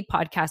wouldn't be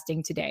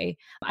podcasting today.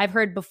 I've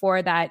heard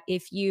before that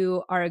if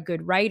you are a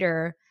good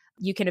writer,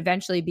 you can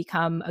eventually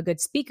become a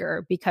good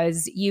speaker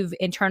because you've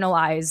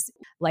internalized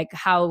like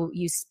how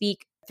you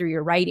speak through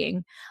your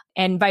writing,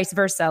 and vice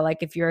versa. Like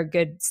if you're a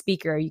good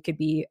speaker, you could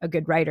be a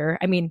good writer.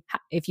 I mean,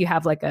 if you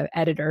have like an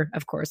editor,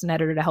 of course, an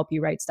editor to help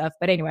you write stuff.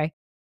 But anyway,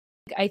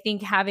 I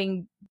think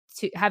having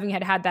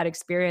had that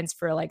experience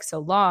for like so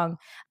long,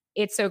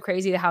 it's so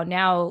crazy how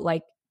now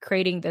like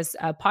creating this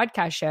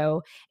podcast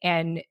show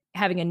and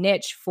having a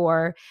niche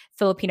for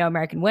Filipino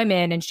American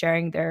women and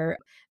sharing their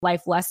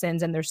life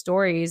lessons and their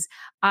stories,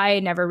 I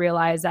never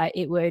realized that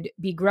it would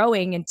be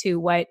growing into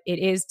what it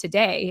is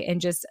today in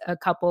just a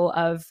couple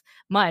of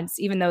months,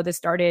 even though this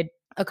started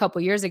a couple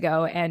years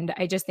ago. And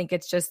I just think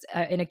it's just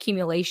an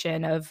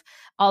accumulation of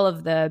all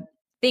of the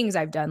things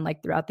I've done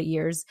like throughout the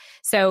years.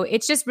 So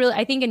it's just really,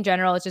 I think in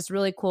general, it's just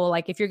really cool.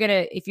 Like if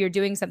you're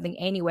doing something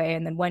anyway,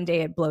 and then one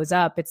day it blows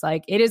up, it's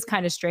like, it is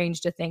kind of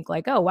strange to think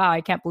like, oh, wow,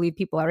 I can't believe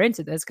people are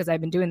into this because I've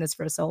been doing this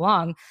for so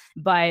long,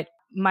 but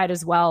might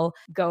as well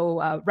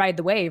go ride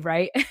the wave.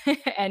 Right.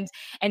 and,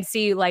 and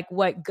see like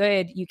what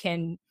good you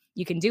can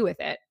do with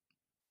it.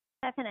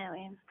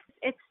 Definitely.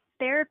 It's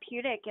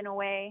therapeutic in a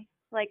way.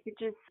 Like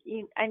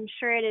I'm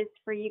sure it is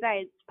for you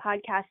guys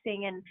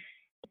podcasting and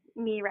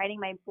me writing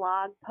my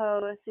blog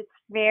posts. It's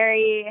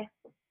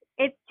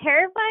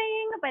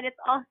terrifying, but it's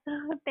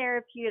also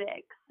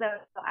therapeutic. So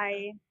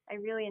I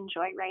really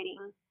enjoy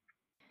writing.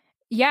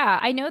 Yeah,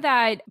 I know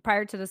that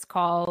prior to this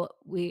call,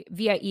 we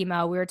via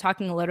email, we were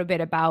talking a little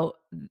bit about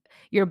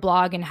your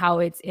blog and how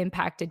it's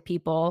impacted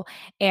people.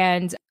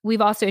 And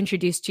we've also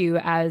introduced you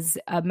as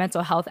a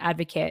mental health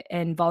advocate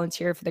and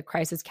volunteer for the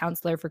crisis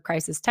counselor for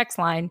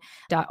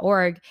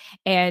crisistextline.org.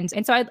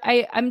 And so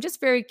I'm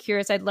just very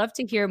curious. I'd love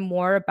to hear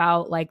more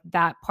about like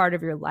that part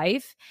of your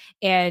life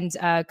and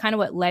kind of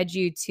what led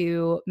you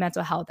to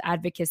mental health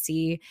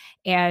advocacy.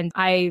 And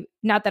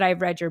not that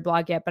I've read your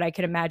blog yet, but I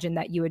can imagine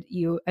that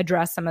you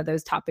address some of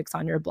those topics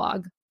on your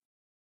blog.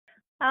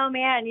 Oh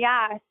man,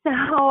 yeah.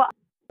 So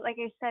like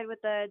I said,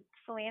 with the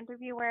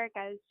philanthropy work,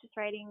 I was just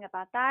writing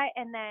about that.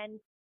 And then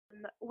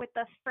with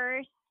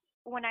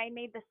when I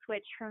made the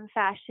switch from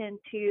fashion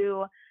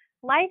to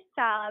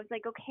lifestyle, I was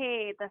like,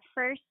 okay, the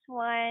first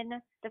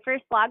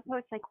blog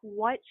post, like,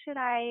 what should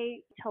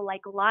to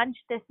like launch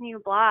this new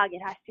blog?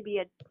 It has to be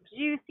a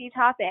juicy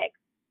topic.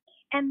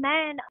 And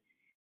then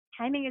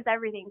timing is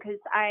everything, because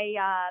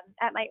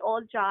at my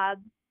old job,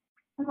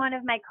 one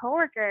of my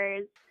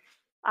coworkers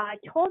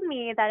told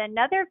me that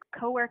another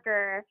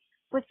coworker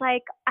was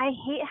like, I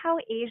hate how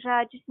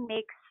Asia just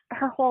makes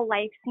her whole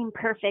life seem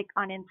perfect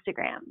on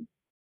Instagram.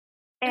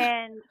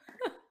 And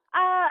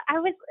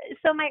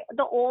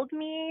the old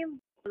me,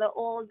 the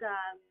old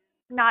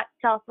not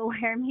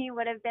self-aware me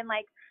would have been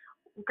like,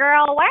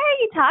 girl, why are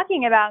you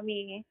talking about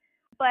me?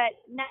 But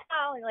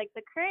now, like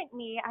the current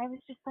me, I was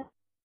just like,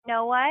 you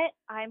know what?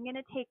 I'm going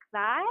to take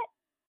that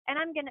and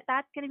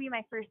that's going to be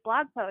my first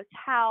blog post,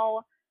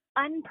 how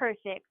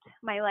unperfect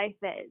my life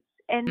is.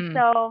 And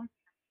so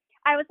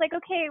I was like,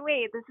 okay,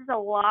 wait, this is a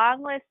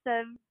long list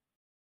of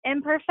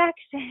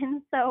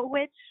imperfections. So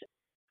which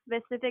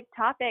specific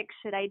topic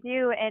should I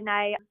do? And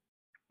I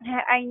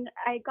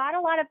got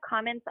a lot of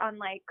comments on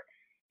like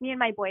me and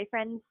my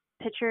boyfriend's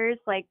pictures,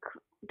 like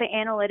the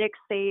analytics,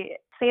 they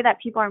say that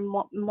people are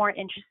more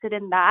interested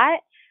in that.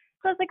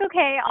 So I was like,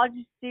 okay, I'll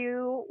just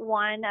do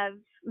one of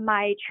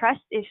my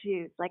trust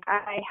issues. Like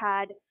I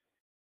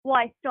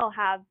still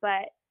have,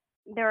 but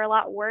they were a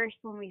lot worse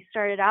when we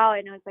started out.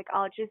 And I was like,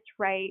 I'll just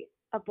write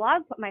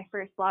my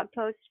first blog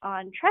post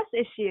on trust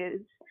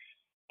issues.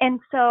 And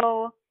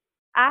so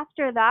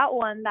after that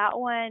one,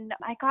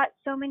 I got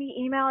so many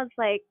emails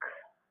like,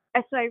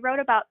 so I wrote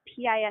about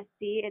PISD,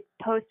 it's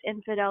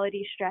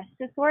post-infidelity stress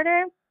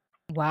disorder.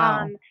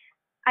 Wow.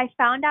 I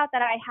found out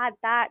that I had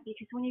that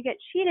because when you get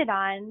cheated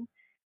on,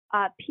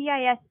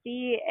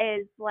 PISD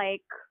is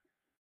like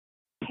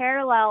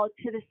parallel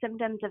to the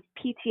symptoms of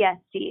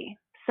PTSD.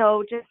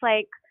 So just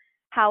like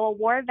how a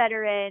war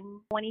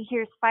veteran, when he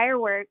hears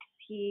fireworks,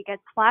 he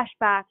gets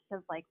flashbacks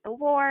of like the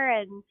war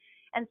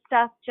and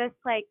stuff, just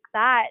like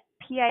that,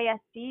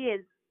 PISD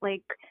is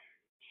like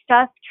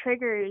stuff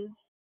triggers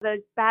those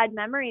bad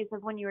memories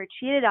of when you were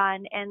cheated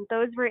on, and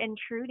those were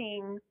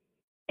intruding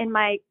in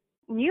my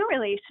new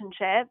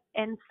relationship.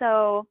 And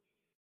so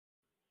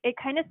it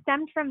kind of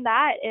stemmed from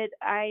that.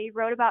 I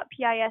wrote about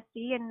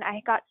PISD and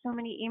I got so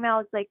many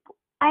emails like,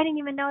 I didn't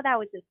even know that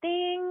was a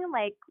thing.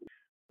 Like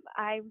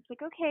I was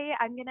like, okay,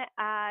 I'm going to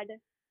add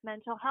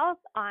mental health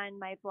on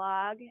my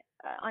blog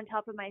on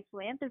top of my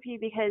philanthropy,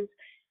 because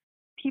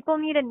people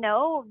need to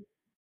know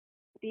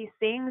these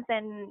things.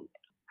 And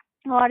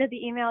a lot of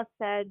the emails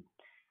said,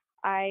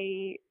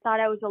 I thought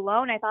I was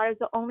alone. I thought I was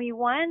the only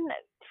one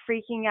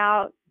freaking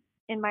out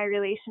in my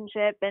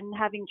relationship and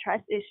having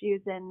trust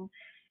issues. And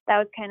that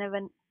was kind of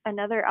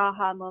another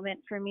aha moment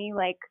for me.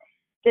 Like,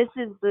 this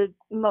is the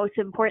most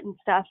important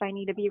stuff I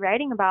need to be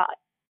writing about.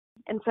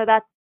 And so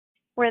that's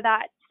where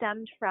that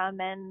stemmed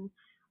from. And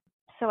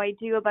so I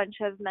do a bunch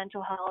of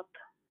mental health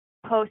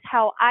posts,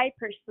 how I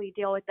personally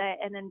deal with it.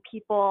 And then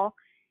people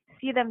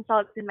see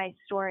themselves in my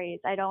stories.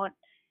 I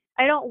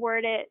don't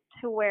word it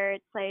to where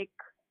it's like,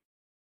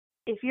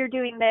 if you're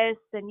doing this,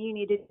 then you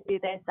need to do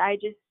this. I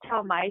just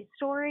tell my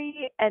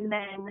story and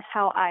then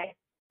how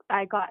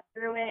I got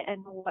through it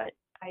and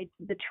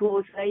the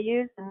tools I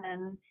use, and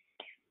then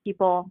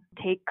people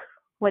take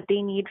what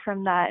they need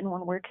from that and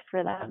what works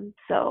for them.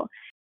 So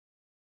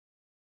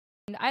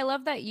I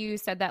love that you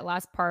said that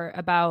last part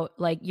about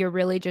like you're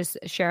really just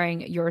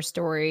sharing your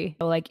story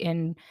like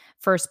in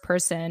first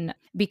person,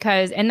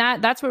 because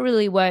that's what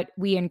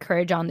we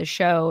encourage on the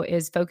show,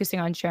 is focusing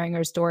on sharing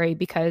your story,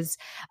 because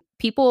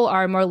people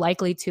are more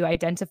likely to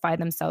identify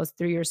themselves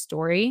through your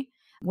story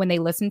when they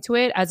listen to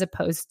it, as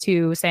opposed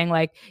to saying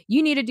like,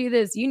 you need to do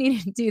this, you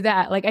need to do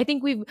that. Like I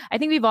think we've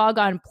all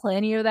gotten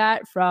plenty of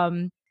that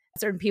from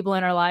certain people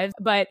in our lives,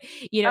 but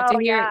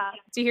to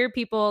hear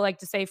people like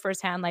to say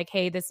firsthand like,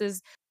 hey, this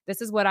is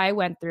what I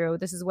went through,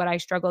 this is what I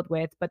struggled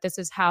with, but this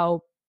is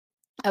how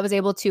I was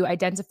able to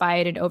identify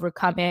it and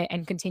overcome it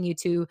and continue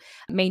to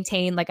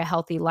maintain like a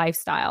healthy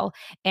lifestyle.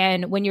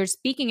 And when you're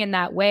speaking in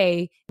that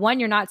way, one,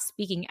 you're not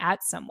speaking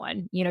at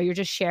someone, you're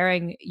just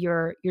sharing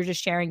your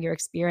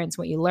experience,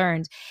 what you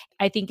learned.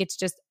 I think it's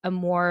just a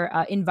more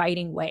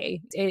inviting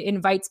way. It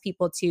invites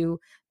people to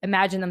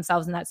imagine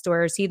themselves in that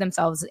story or see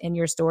themselves in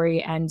your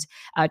story and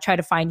try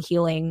to find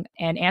healing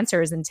and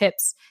answers and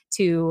tips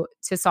to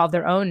solve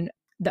their own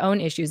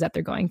issues that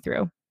they're going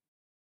through.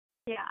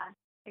 Yeah,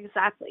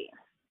 exactly.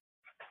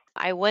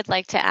 I would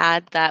like to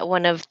add that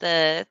one of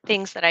the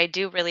things that I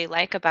do really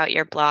like about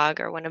your blog,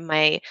 or one of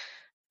my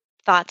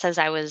thoughts as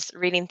I was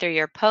reading through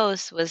your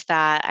posts, was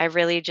that I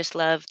really just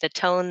love the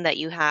tone that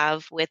you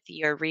have with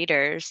your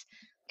readers.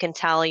 Can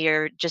tell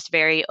you're just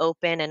very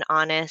open and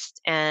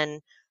honest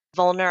and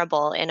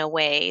vulnerable in a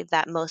way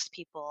that most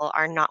people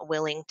are not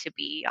willing to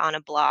be on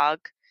a blog.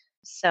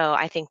 So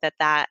I think that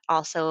that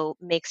also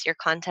makes your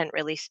content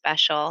really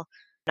special.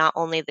 Not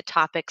only the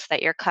topics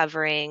that you're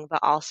covering, but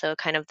also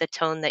kind of the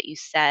tone that you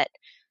set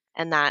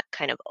and that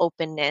kind of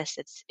openness.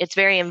 It's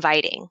very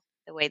inviting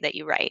the way that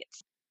you write.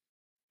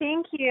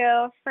 Thank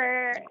you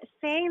for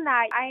saying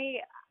that.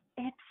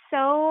 It's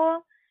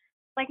so,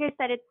 like I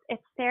said,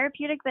 it's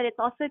therapeutic, but it's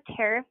also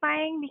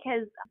terrifying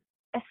because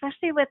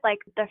especially with like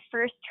the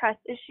first trust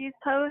issues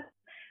post,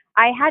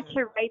 I had Mhm.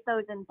 to write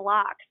those in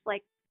blocks.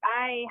 Like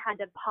I had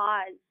to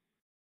pause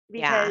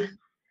Yeah, because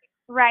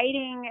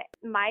writing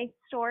my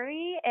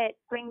story, it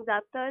brings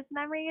up those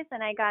memories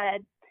and I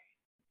gotta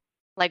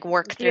like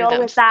work through deal them.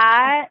 with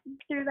that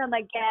through them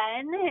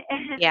again.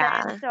 And then,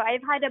 Yeah, so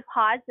I've had to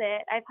pause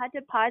it. I've had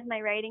to pause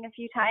my writing a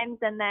few times.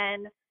 And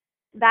then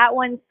that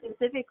one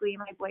specifically,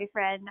 my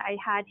boyfriend, I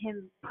had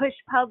him push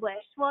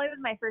publish. Well, it was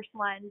my first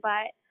one,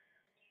 but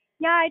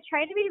yeah, I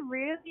try to be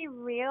really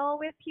real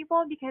with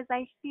people because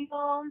I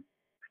feel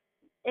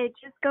it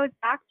just goes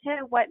back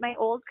to what my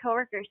old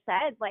coworker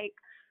said. Like,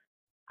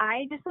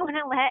 I just want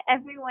to let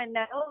everyone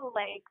know,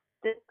 like,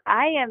 this,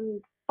 I am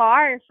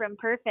far from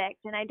perfect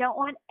and I don't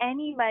want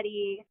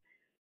anybody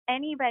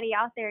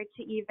out there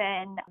to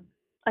even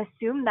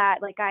assume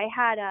that. Like I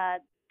had a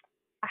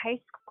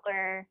high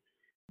schooler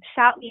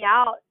shout me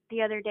out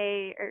the other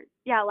day, or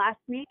yeah, last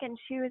week, and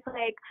she was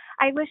like,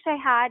 I wish I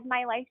had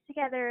my life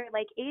together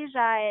like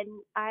Asia.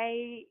 And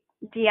I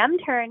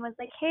DM'd her and was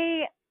like,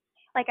 hey,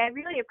 like I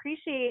really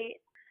appreciate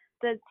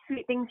the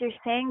sweet things you're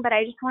saying, but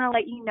I just want to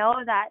let you know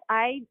that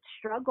I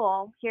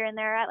struggle here and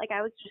there. Like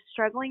I was just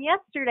struggling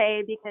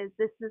yesterday because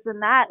this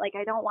and that. Like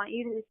I don't want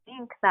you to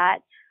think that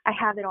I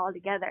have it all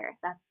together.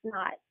 That's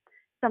not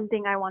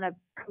something I want to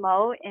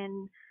promote.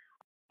 And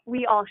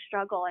we all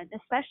struggle, and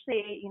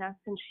especially,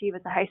 since she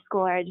was a high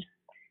schooler, I just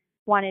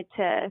wanted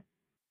to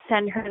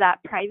send her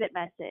that private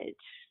message.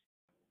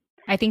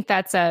 I think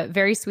that's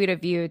very sweet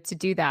of you to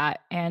do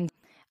that. And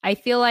I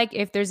feel like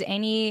if there's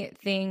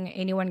anything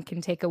anyone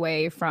can take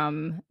away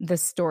from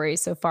this story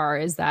so far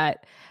is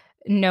that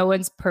no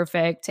one's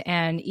perfect.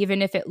 And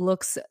even if it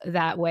looks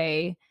that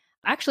way,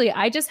 actually,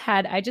 I just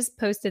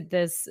posted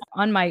this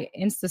on my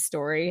Insta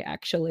story,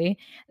 actually.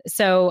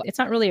 So it's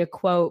not really a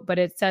quote, but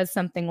it says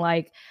something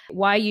like,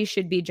 why you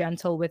should be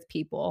gentle with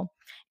people.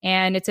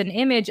 And it's an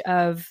image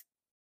of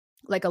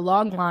like a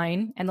long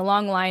line, and the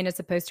long line is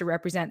supposed to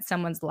represent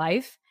someone's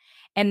life.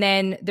 And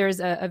then there's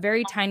a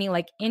very tiny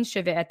like inch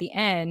of it at the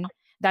end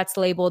that's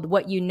labeled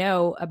what you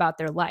know about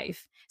their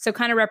life. So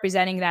kind of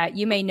representing that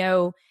you may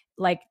know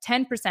like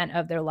 10%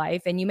 of their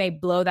life and you may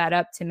blow that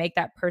up to make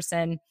that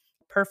person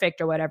perfect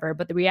or whatever,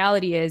 but the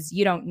reality is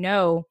you don't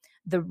know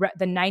the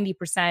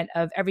 90%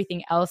 of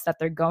everything else that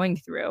they're going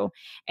through.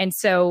 And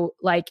so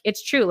like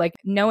it's true, like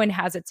no one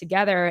has it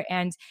together.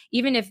 And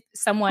even if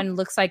someone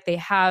looks like they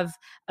have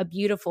a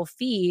beautiful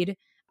feed,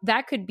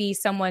 that could be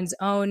someone's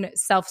own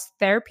self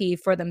therapy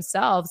for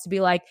themselves to be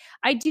like,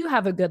 I do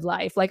have a good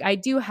life. Like, I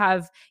do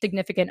have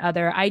significant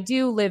other. I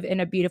do live in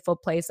a beautiful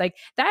place. Like,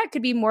 that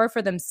could be more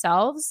for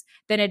themselves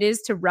than it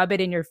is to rub it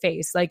in your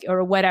face, like,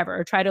 or whatever,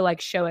 or try to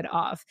like show it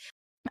off.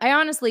 I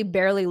honestly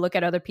barely look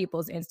at other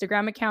people's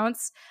Instagram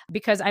accounts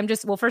because I'm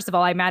just, well, first of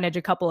all, I manage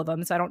a couple of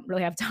them, so I don't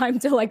really have time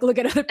to like look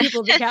at other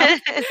people's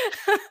accounts.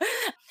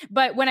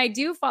 But when I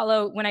do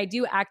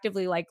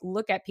actively like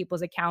look at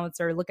people's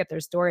accounts or look at their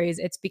stories,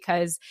 it's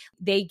because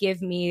they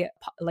give me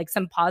like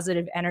some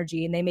positive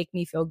energy and they make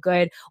me feel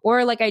good,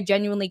 or like I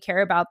genuinely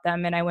care about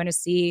them and I want to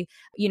see,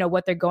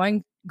 what they're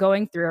going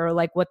through, or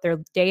like what their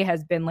day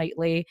has been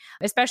lately,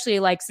 especially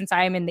like since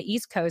I am in the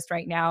East Coast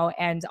right now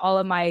and all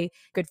of my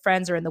good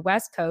friends are in the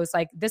West Coast.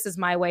 Like, this is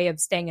my way of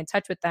staying in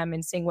touch with them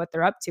and seeing what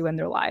they're up to in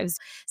their lives.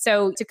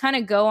 So to kind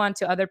of go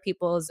onto other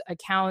people's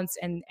accounts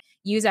and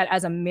use that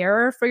as a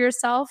mirror for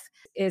yourself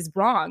is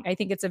wrong. I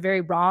think it's a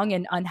very wrong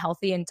and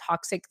unhealthy and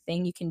toxic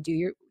thing you can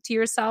do to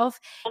yourself.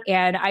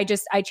 And I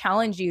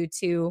challenge you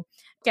to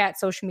look at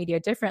social media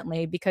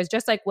differently, because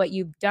just like what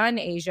you've done,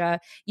 Asia,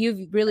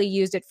 you've really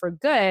used it for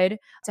good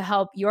to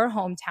help your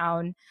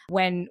hometown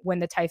when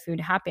the typhoon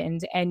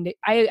happened. And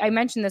I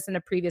mentioned this in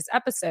a previous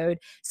episode.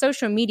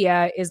 Social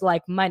media is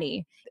like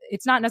money.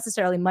 It's not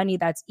necessarily money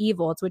that's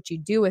evil. It's what you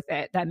do with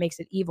it that makes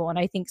it evil. And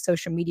I think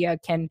social media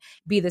can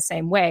be the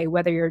same way,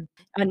 whether you're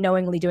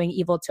unknowingly doing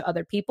evil to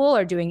other people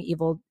or doing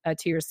evil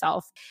to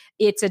yourself.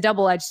 It's a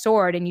double-edged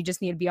sword, and you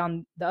just need to be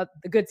on the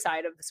good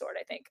side of the sword,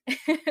 I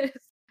think.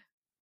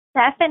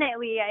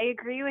 Definitely, I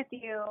agree with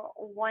you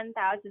 1000%.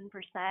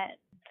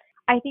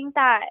 I think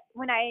that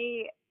when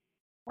I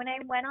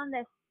went on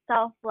this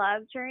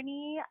self-love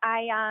journey,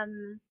 I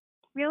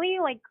really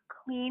like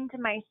cleaned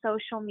my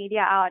social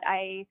media out.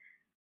 I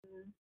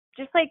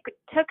just like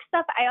took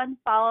stuff. I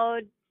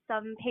unfollowed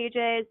some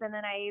pages, and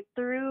then I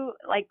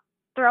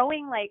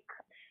throwing like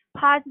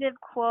positive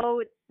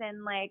quotes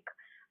and like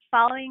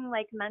following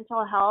like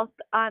mental health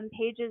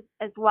pages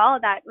as well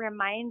that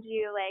remind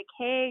you like,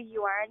 hey,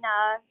 you are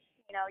enough,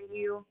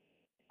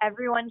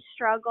 everyone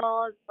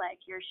struggles, like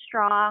you're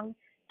strong.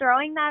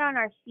 Throwing that on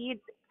our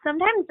feeds,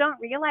 sometimes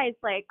don't realize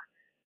like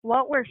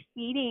what we're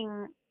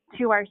feeding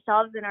to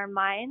ourselves in our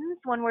minds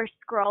when we're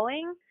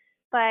scrolling,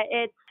 but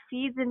it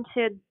feeds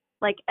into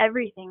like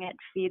everything. It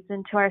feeds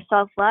into our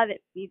self-love,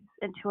 it feeds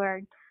into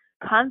our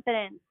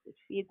confidence, it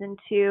feeds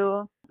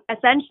into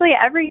essentially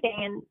everything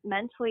and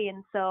mentally.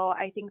 And so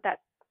I think that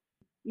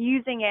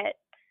using it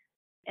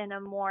in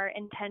a more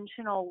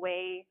intentional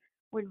way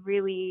would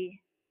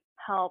really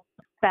help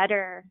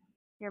better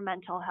your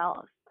mental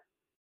health.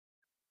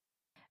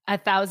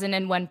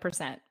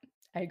 1,001%.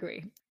 I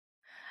agree.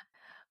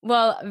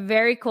 Well,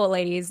 very cool,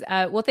 ladies.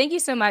 Well, thank you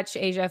so much,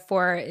 Asia,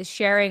 for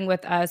sharing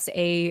with us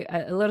a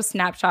little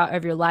snapshot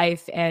of your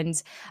life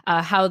and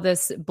how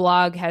this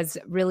blog has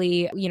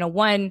really,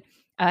 one,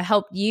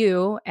 helped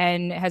you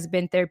and has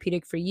been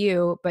therapeutic for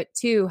you, but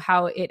two,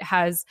 how it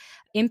has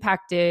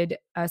impacted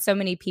so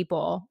many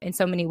people in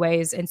so many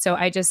ways. And so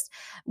I just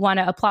want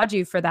to applaud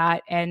you for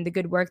that and the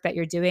good work that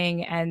you're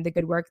doing and the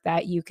good work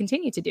that you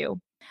continue to do.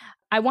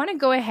 I want to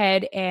go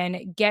ahead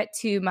and get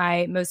to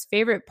my most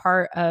favorite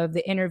part of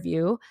the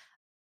interview.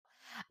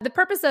 The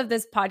purpose of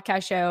this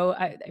podcast show,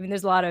 I mean,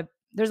 there's a lot of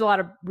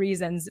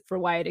reasons for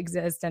why it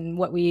exists and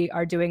what we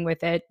are doing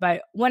with it.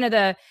 But one of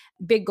the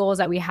big goals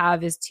that we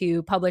have is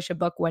to publish a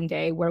book one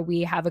day where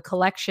we have a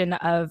collection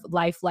of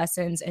life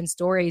lessons and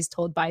stories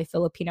told by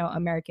Filipino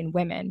American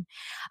women.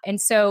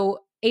 And so,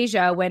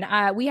 Asia, when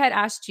we had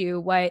asked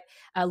you what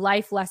a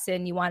life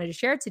lesson you wanted to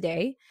share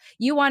today,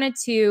 you wanted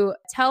to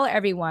tell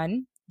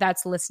everyone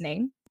that's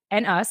listening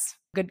and us,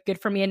 good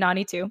for me and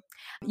Nani too.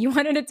 You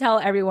wanted to tell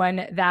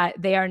everyone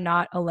that they are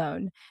not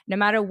alone. No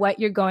matter what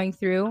you're going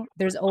through,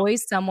 there's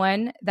always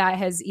someone that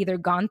has either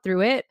gone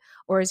through it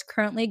or is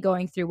currently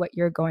going through what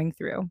you're going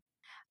through.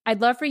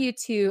 I'd love for you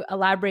to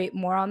elaborate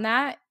more on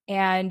that.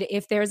 And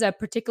if there's a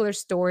particular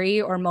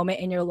story or moment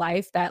in your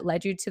life that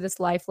led you to this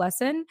life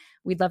lesson,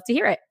 we'd love to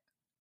hear it.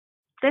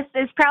 This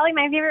is probably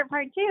my favorite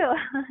part too.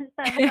 So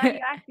I'm glad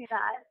you asked me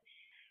that.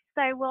 So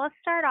I will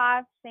start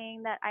off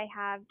saying that I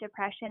have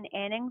depression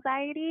and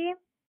anxiety.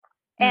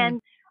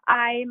 And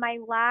my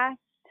last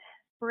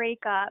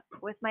breakup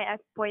with my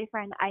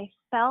ex-boyfriend, I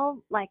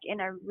fell like in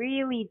a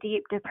really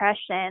deep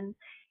depression.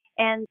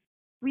 And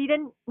we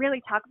didn't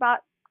really talk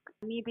about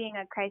me being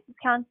a crisis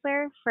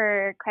counselor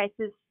for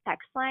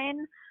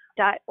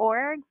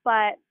crisistextline.org.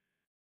 But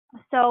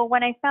so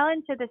when I fell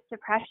into this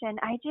depression,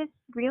 I just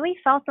really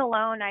felt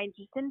alone. I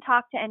just didn't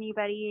talk to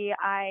anybody.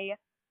 I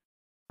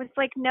was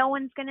like, no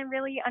one's going to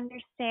really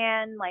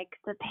understand like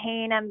the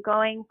pain I'm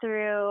going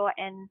through.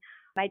 And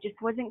I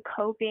just wasn't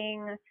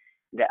coping,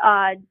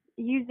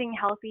 using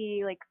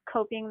healthy like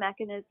coping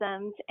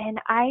mechanisms. And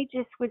I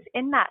just was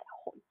in that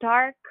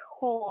dark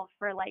hole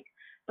for like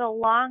the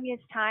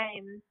longest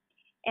time.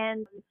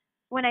 And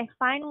when I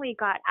finally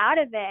got out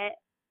of it,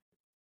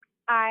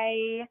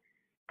 I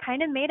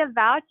kind of made a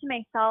vow to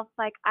myself,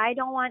 like, I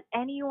don't want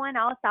anyone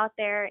else out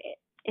there.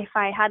 If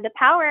I had the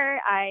power,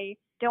 I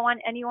don't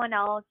want anyone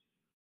else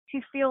to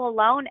feel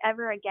alone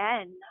ever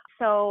again.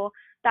 So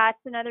that's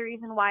another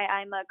reason why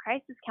I'm a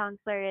crisis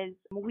counselor is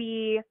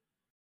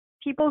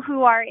people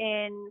who are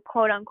in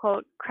quote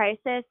unquote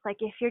crisis, like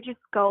if you're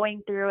just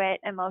going through it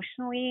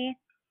emotionally,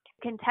 you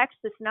can text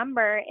this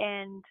number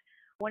and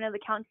one of the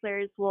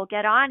counselors will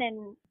get on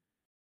and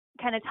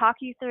kind of talk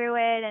you through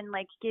it and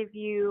like give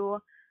you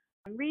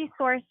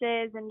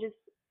resources and just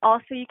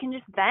also you can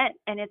just vent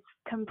and it's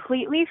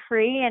completely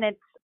free and it's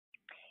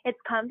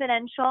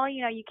confidential.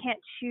 You can't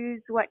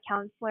choose what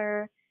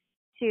counselor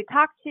to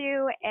talk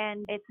to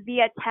and it's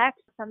via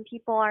text. Some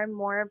people are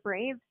more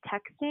brave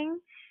texting.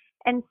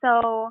 And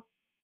so,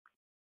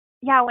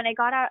 yeah, when I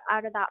got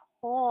out of that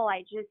hole,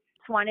 I just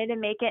wanted to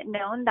make it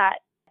known that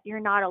you're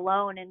not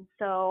alone. And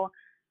so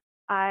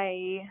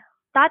I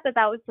thought that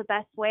was the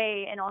best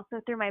way and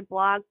also through my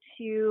blog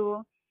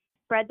to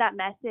spread that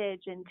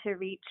message and to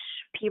reach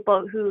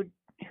people who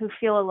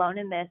feel alone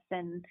in this.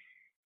 And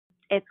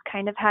it's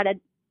kind of had a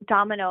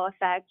domino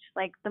effect.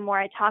 Like the more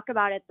I talk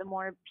about it, the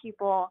more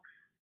people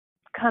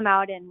come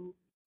out and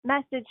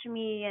message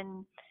me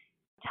and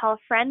tell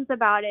friends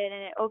about it,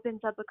 and it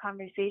opens up a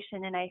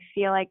conversation. And I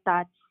feel like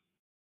that's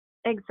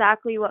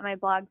exactly what my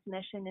blog's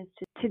mission is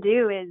to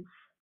do, is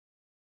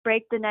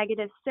break the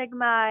negative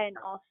stigma and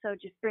also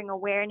just bring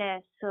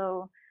awareness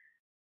so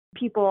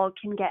people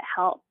can get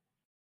help.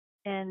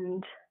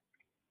 And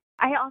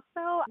I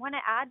also want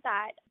to add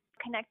that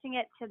connecting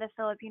it to the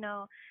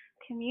Filipino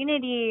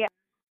community,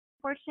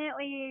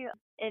 fortunately,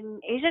 in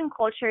Asian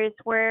cultures,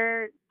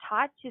 we're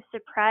taught to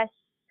suppress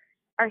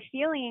our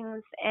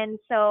feelings. And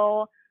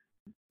so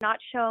not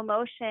show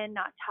emotion,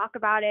 not talk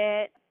about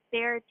it.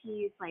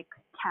 Therapy is like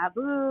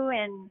taboo.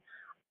 And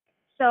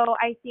so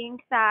I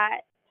think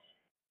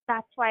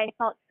that's why I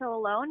felt so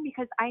alone,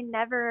 because I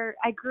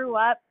grew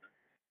up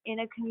in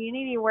a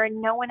community where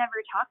no one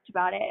ever talked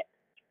about it.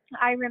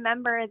 I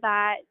remember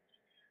that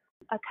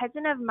a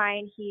cousin of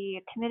mine,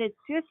 he committed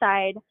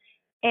suicide,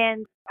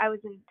 and I was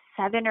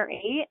 7 or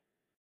 8.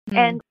 Mm.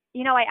 And,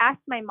 I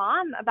asked my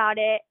mom about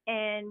it,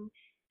 and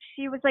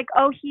she was like,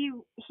 oh, he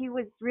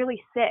was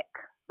really sick,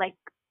 like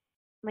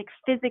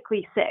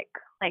physically sick.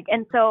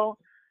 And so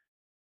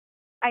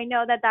I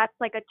know that that's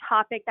like a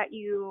topic that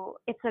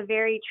it's a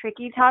very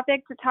tricky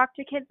topic to talk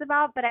to kids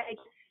about, but I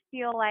just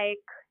feel like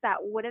that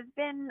would have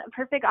been a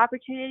perfect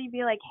opportunity to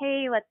be like,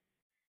 hey,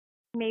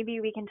 maybe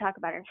we can talk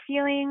about our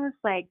feelings,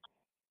 like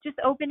just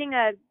opening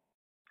a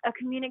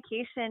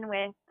communication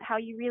with how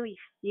you really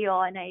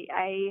feel. And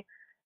I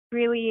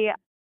really,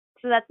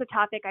 so that's a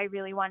topic I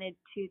really wanted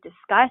to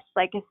discuss,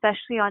 like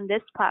especially on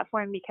this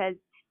platform, because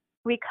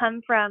we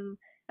come from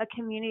a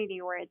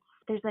community where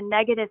there's a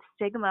negative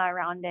stigma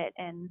around it,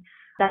 and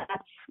that's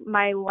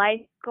my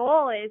life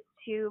goal, is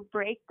to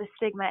break the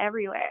stigma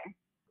everywhere.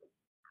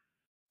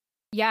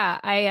 Yeah,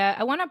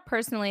 I want to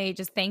personally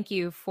just thank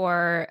you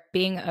for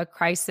being a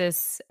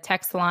crisis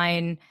text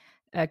line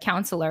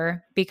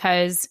counselor,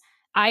 because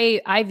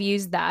I've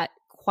used that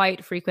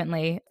quite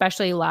frequently,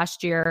 especially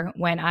last year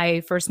when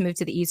I first moved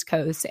to the East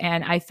Coast,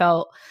 and I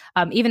felt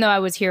even though I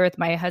was here with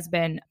my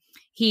husband,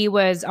 he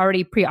was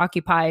already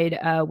preoccupied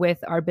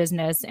with our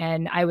business,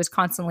 and I was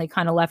constantly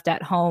kind of left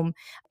at home.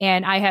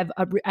 And I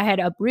had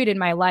uprooted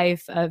my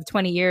life of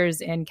 20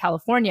 years in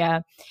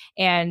California,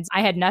 and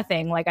I had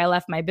nothing. Like, I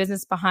left my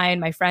business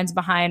behind, my friends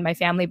behind, my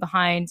family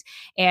behind,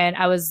 and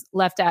I was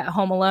left at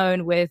home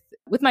alone with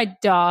my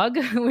dog,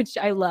 which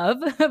I love.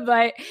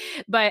 But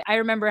I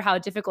remember how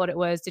difficult it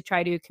was to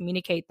try to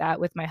communicate that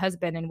with my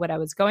husband and what I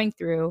was going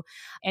through.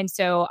 And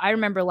so I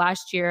remember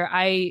last year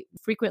I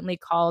frequently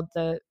called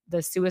the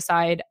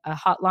suicide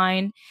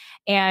hotline,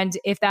 and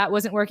if that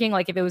wasn't working,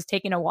 like if it was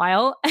taking a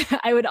while,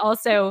 I would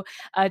also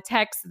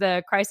text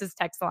the crisis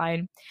text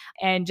line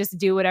and just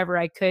do whatever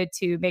I could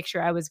to make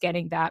sure I was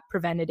getting that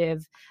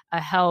preventative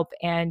help.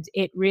 And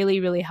it really,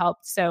 really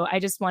helped. So I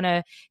just want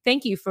to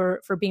thank you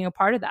for being a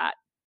part of that.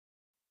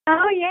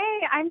 Oh,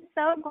 yay. I'm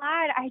so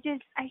glad. I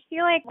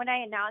feel like when I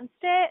announced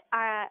it,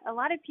 a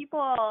lot of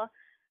people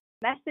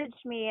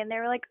messaged me and they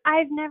were like,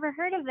 I've never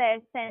heard of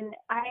this. And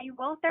I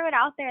will throw it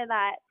out there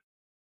that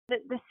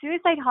the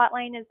suicide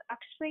hotline is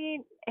actually,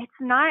 it's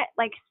not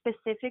like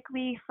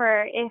specifically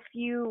for if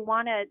you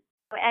want to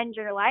end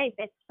your life.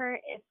 It's for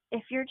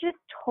if you're just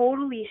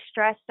totally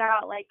stressed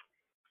out, like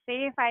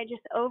say if I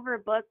just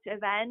overbooked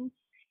events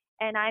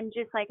and I'm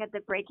just like at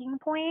the breaking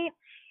point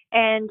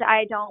and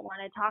I don't want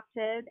to talk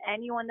to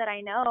anyone that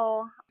I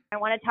know, I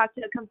want to talk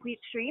to a complete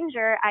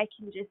stranger, I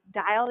can just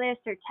dial this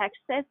or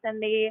text this,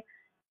 and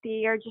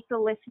they are just a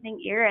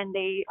listening ear, and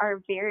they are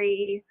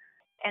very,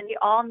 and they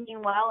all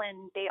mean well,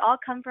 and they all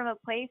come from a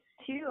place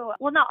too.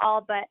 Well, not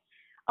all, but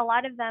a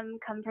lot of them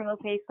come from a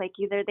place like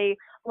either they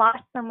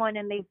lost someone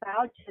and they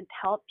vowed to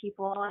help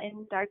people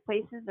in dark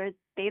places, or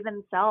they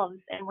themselves,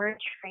 and we're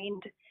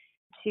trained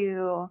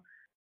to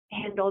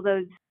handle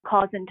those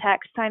calls and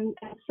texts.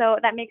 So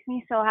that makes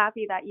me so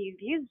happy that you've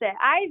used it.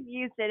 I've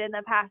used it in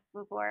the past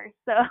before.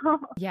 So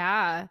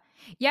Yeah.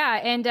 Yeah.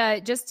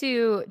 And just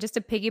to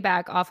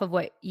piggyback off of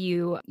what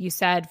you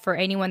said, for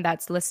anyone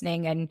that's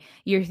listening and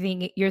you're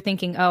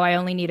thinking, oh,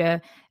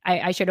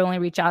 I should only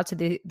reach out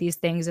to these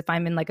things if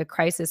I'm in like a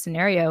crisis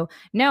scenario.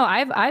 No,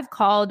 I've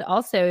called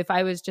also if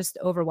I was just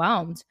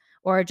overwhelmed,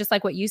 or just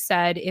like what you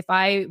said, if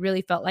I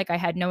really felt like I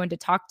had no one to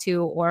talk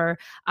to, or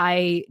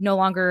I no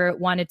longer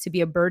wanted to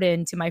be a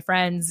burden to my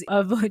friends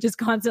of just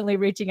constantly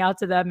reaching out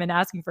to them and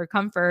asking for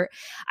comfort.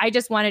 I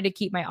just wanted to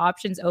keep my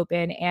options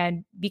open.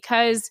 And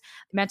because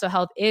mental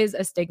health is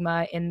a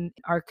stigma in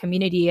our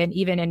community and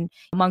even in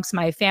amongst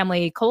my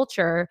family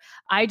culture,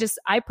 I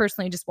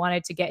personally just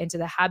wanted to get into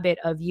the habit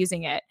of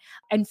using it.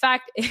 In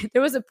fact,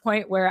 there was a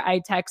point where I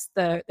text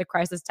the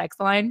crisis text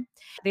line.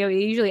 They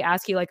usually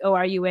ask you like, oh,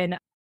 are you in,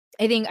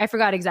 I think I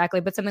forgot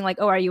exactly, but something like,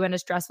 oh, are you in a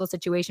stressful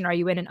situation? Are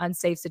you in an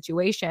unsafe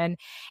situation?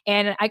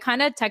 And I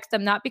kind of text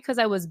them not because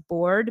I was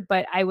bored,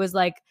 but I was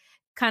like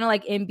kind of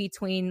like in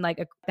between like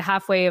the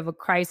halfway of a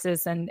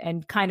crisis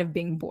and kind of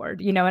being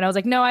bored, you know? And I was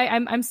like, no,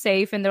 I'm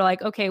safe. And they're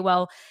like, okay,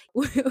 well,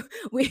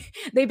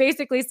 they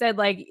basically said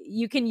like,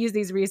 you can use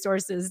these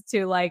resources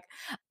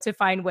to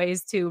find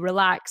ways to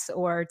relax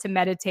or to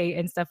meditate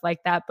and stuff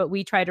like that. But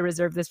we try to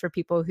reserve this for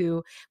people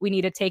who we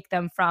need to take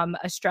them from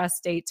a stress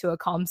state to a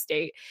calm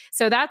state.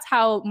 So that's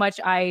how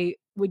much I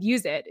would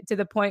use it, to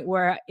the point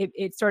where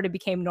it sort of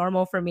became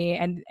normal for me,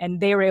 and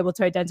they were able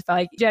to identify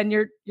like, Jen,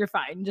 you're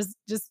fine, just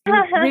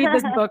read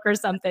this book or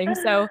something.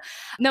 So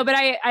no, but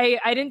I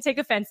didn't take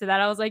offense to that.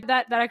 I was like,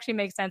 that actually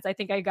makes sense. I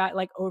think I got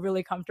like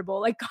overly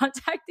comfortable like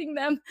contacting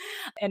them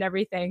and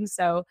everything.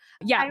 So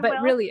yeah, I but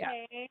will really,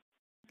 say,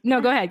 no,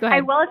 go ahead.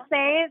 I will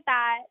say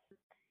that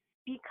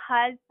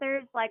because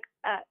there's like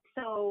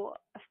so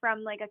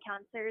from like a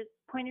counselor's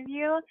point of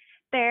view,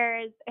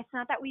 it's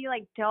not that we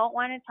like don't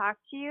want to talk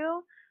to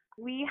you.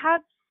 We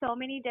have so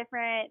many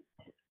different,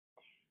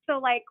 so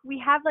like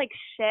we have like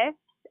shifts,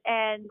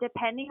 and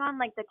depending on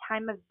like the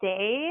time of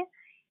day,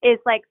 is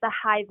like the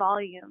high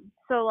volume.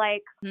 So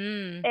like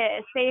Mm.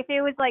 say if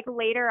it was like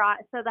later on,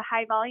 so the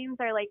high volumes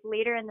are like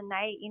later in the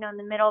night, you know, in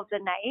the middle of the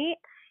night.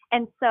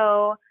 And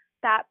so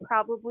that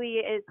probably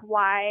is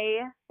why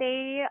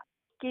they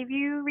give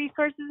you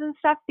resources and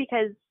stuff,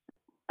 because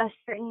a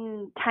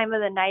certain time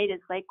of the night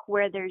is like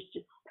where there's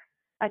just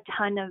a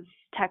ton of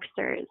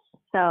texters.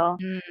 So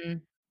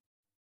Mm.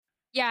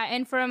 Yeah,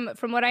 and from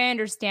what I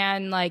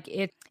understand, like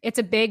it's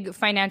a big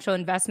financial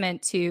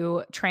investment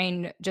to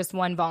train just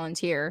one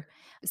volunteer.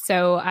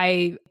 So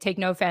I take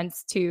no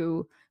offense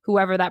to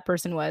whoever that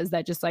person was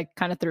that just like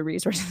kind of threw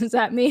resources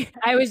at me.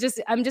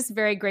 I'm just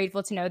very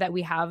grateful to know that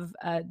we have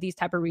these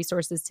type of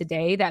resources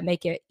today that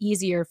make it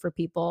easier for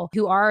people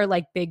who are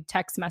like big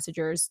text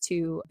messengers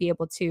to be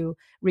able to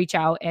reach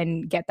out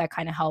and get that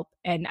kind of help.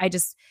 And I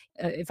just,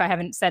 if I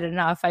haven't said it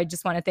enough, I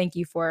just want to thank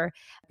you for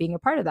being a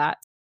part of that.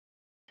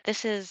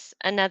 This is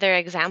another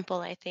example,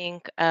 I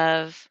think,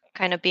 of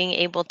kind of being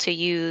able to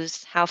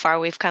use how far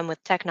we've come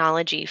with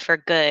technology for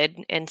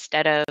good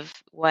instead of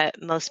what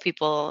most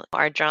people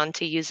are drawn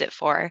to use it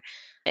for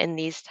in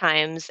these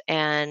times.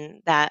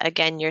 And that,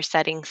 again, you're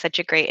setting such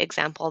a great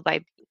example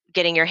by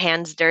getting your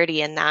hands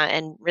dirty in that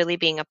and really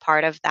being a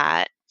part of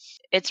that.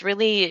 It's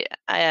really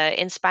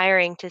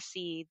inspiring to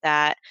see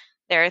that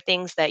there are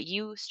things that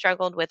you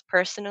struggled with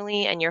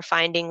personally, and you're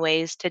finding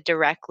ways to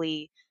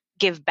directly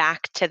give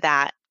back to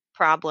that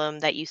problem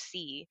that you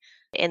see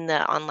in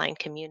the online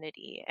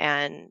community,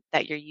 and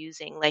that you're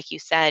using, like you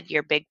said,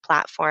 your big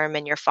platform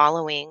and your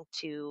following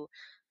to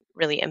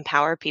really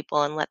empower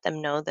people and let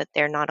them know that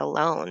they're not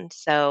alone.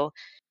 So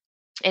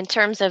in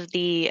terms of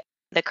the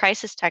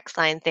crisis text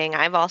line thing,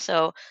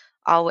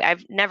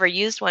 I've never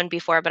used one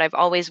before, but I've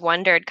always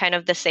wondered, kind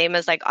of the same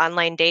as like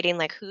online dating,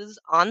 like who's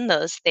on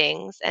those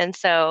things. And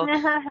so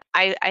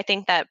I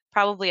think that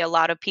probably a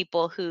lot of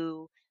people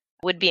who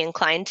would be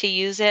inclined to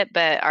use it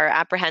but are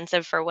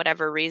apprehensive for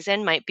whatever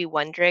reason might be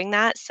wondering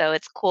that. So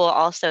it's cool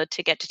also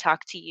to get to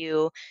talk to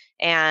you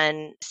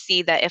and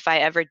see that if I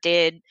ever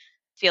did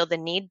feel the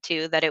need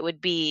to, that it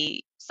would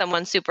be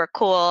someone super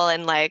cool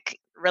and like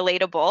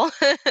relatable.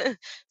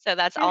 So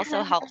that's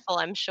also helpful,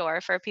 I'm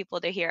sure, for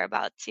people to hear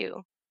about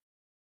too.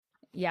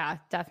 Yeah,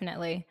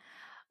 definitely.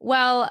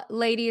 Well,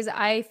 ladies,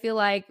 I feel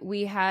like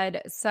we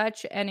had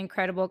such an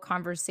incredible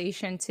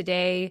conversation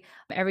today.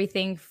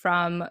 Everything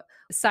from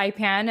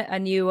Saipan, a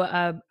new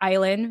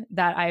island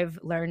that I've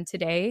learned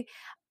today,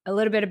 a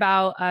little bit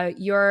about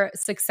your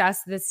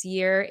success this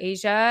year,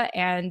 Asia,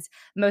 and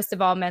most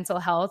of all, mental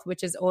health,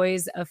 which is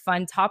always a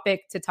fun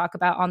topic to talk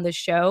about on the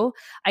show.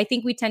 I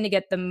think we tend to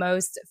get the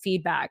most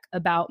feedback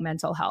about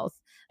mental health.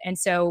 And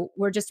so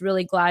we're just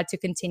really glad to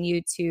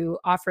continue to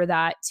offer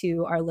that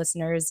to our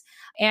listeners.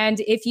 And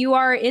if you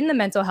are in the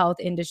mental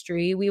health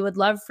industry, we would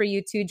love for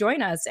you to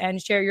join us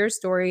and share your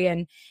story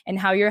and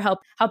how you're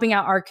helping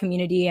out our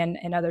community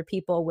and other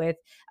people with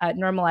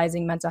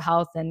normalizing mental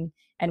health and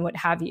what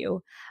have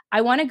you.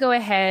 I want to go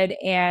ahead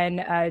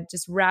and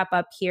just wrap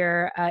up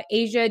here.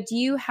 Asia, do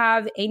you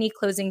have any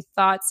closing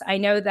thoughts? I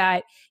know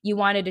that you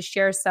wanted to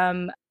share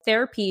some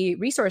therapy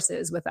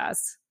resources with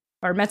us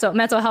or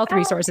mental health Oh,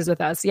 resources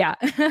with us. Yeah.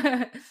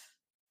 yeah,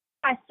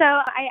 so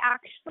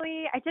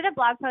I did a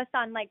blog post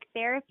on like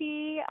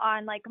therapy,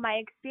 on like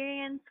my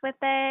experience with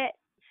it.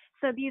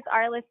 So these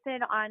are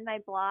listed on my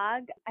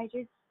blog. I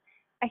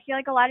feel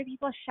like a lot of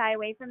people shy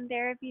away from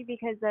therapy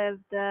because of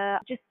the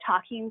just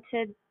talking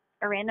to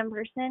a random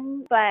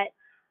person. But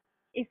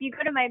if you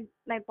go to my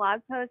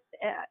blog post,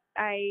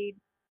 I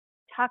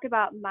talk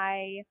about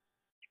my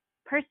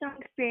personal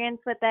experience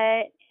with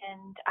it,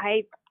 and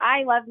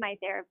I love my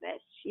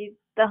therapist. She's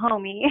the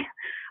homie.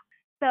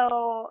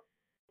 So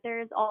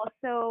there's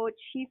also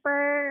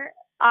cheaper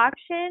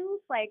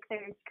options, like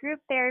there's group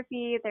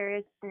therapy,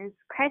 there's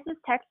crisis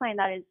text line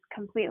that is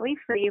completely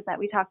free that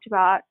we talked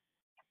about,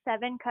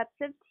 7 cups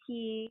of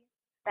tea,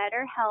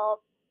 BetterHelp,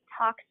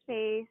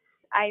 Talkspace,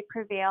 I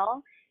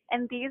Prevail,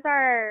 and these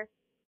are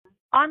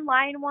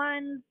online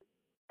ones.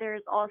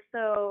 There's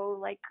also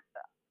like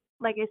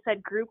I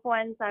said, group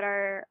ones that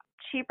are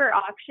cheaper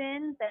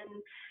options.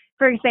 And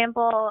for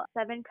example,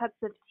 7 cups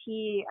of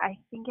tea, I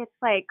think it's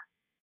like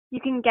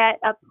you can get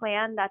a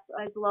plan that's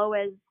as low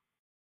as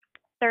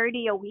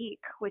 30 a week,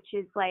 which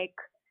is like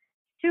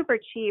super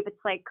cheap.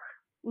 It's like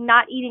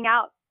not eating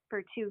out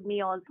for 2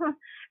 meals. Hmm.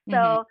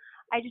 So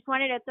I just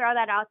wanted to throw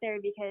that out there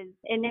because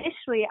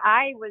initially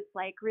I was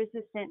like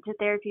resistant to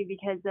therapy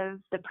because of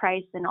the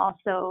price and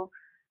also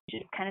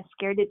just kind of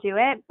scared to do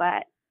it.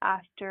 But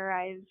after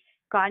I've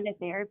gone to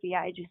therapy,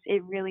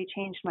 it really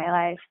changed my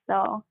life.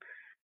 So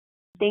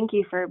thank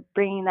you for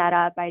bringing that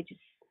up. I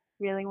just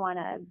really want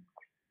to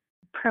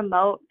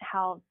promote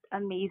how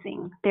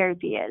amazing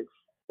therapy is.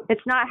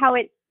 It's not how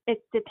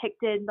it's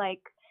depicted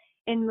like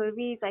in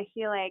movies. I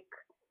feel like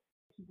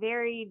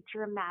very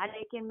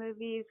dramatic in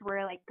movies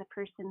where like the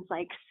person's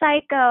like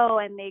psycho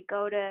and they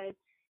go to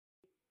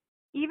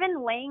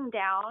even laying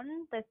down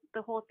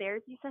the whole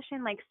therapy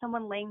session, like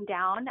someone laying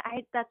down.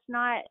 I That's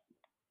not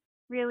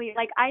really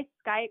like I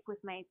Skype with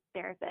my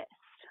therapist.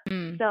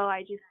 Mm. So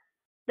I just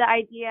the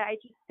idea I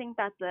just think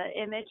that the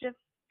image of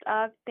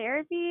of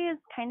therapy is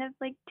kind of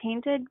like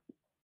tainted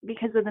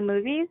because of the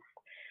movies.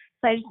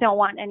 So I just don't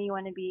want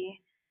anyone to be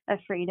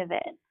afraid of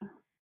it.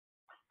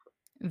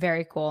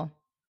 Very cool.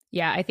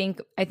 Yeah, I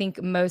think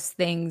most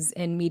things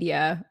in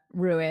media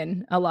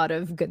ruin a lot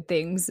of good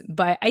things,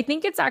 but I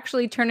think it's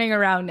actually turning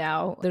around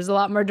now. There's a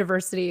lot more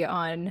diversity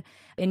on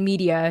in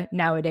media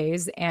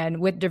nowadays,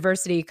 and with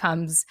diversity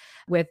comes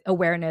with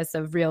awareness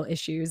of real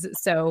issues.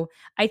 So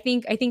I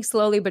think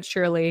slowly but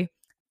surely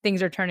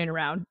things are turning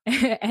around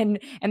and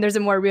there's a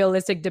more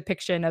realistic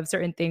depiction of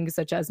certain things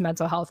such as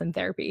mental health and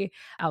therapy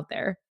out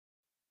there.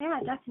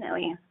 Yeah,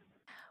 definitely.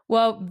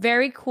 Well,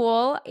 very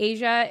cool,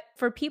 Asia.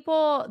 For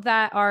people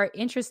that are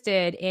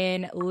interested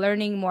in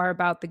learning more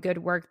about the good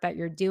work that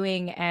you're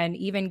doing and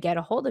even get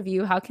a hold of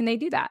you, how can they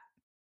do that?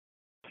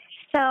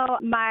 So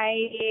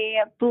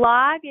my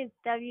blog is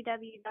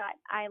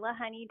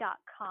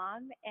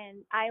www.islahoney.com,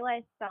 and Isla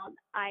is spelled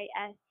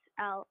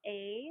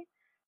ISLA.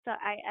 So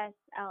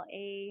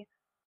ISLA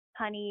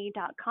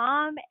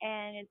honey.com,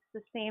 and it's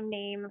the same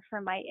name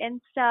for my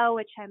Insta,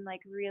 which I'm like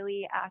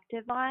really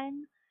active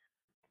on.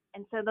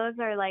 And so those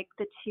are like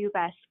the two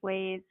best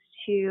ways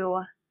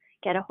to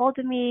get a hold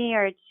of me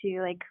or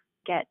to like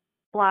get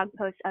blog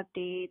post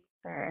updates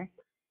or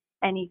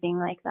anything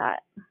like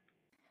that.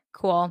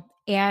 Cool.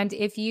 And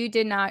if you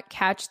did not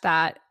catch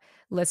that,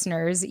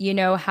 listeners, you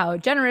know how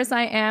generous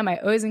I am. I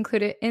always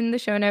include it in the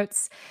show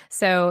notes.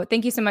 So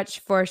thank you so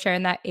much for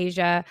sharing that,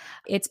 Asia.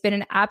 It's been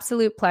an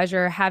absolute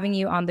pleasure having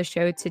you on the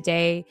show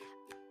today.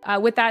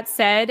 With that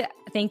said,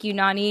 thank you,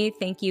 Nani.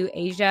 Thank you,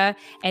 Asia.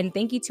 And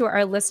thank you to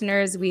our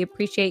listeners. We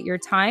appreciate your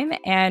time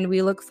and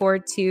we look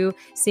forward to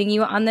seeing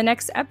you on the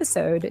next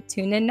episode.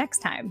 Tune in next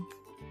time.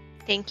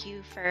 Thank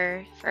you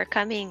for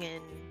coming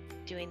and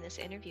doing this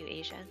interview,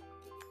 Asia.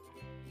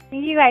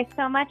 Thank you guys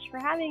so much for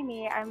having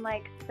me. I'm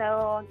like,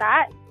 so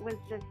that was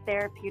just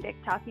therapeutic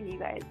talking to you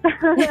guys.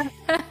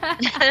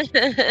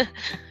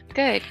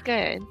 Good.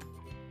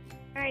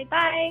 All right,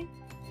 bye.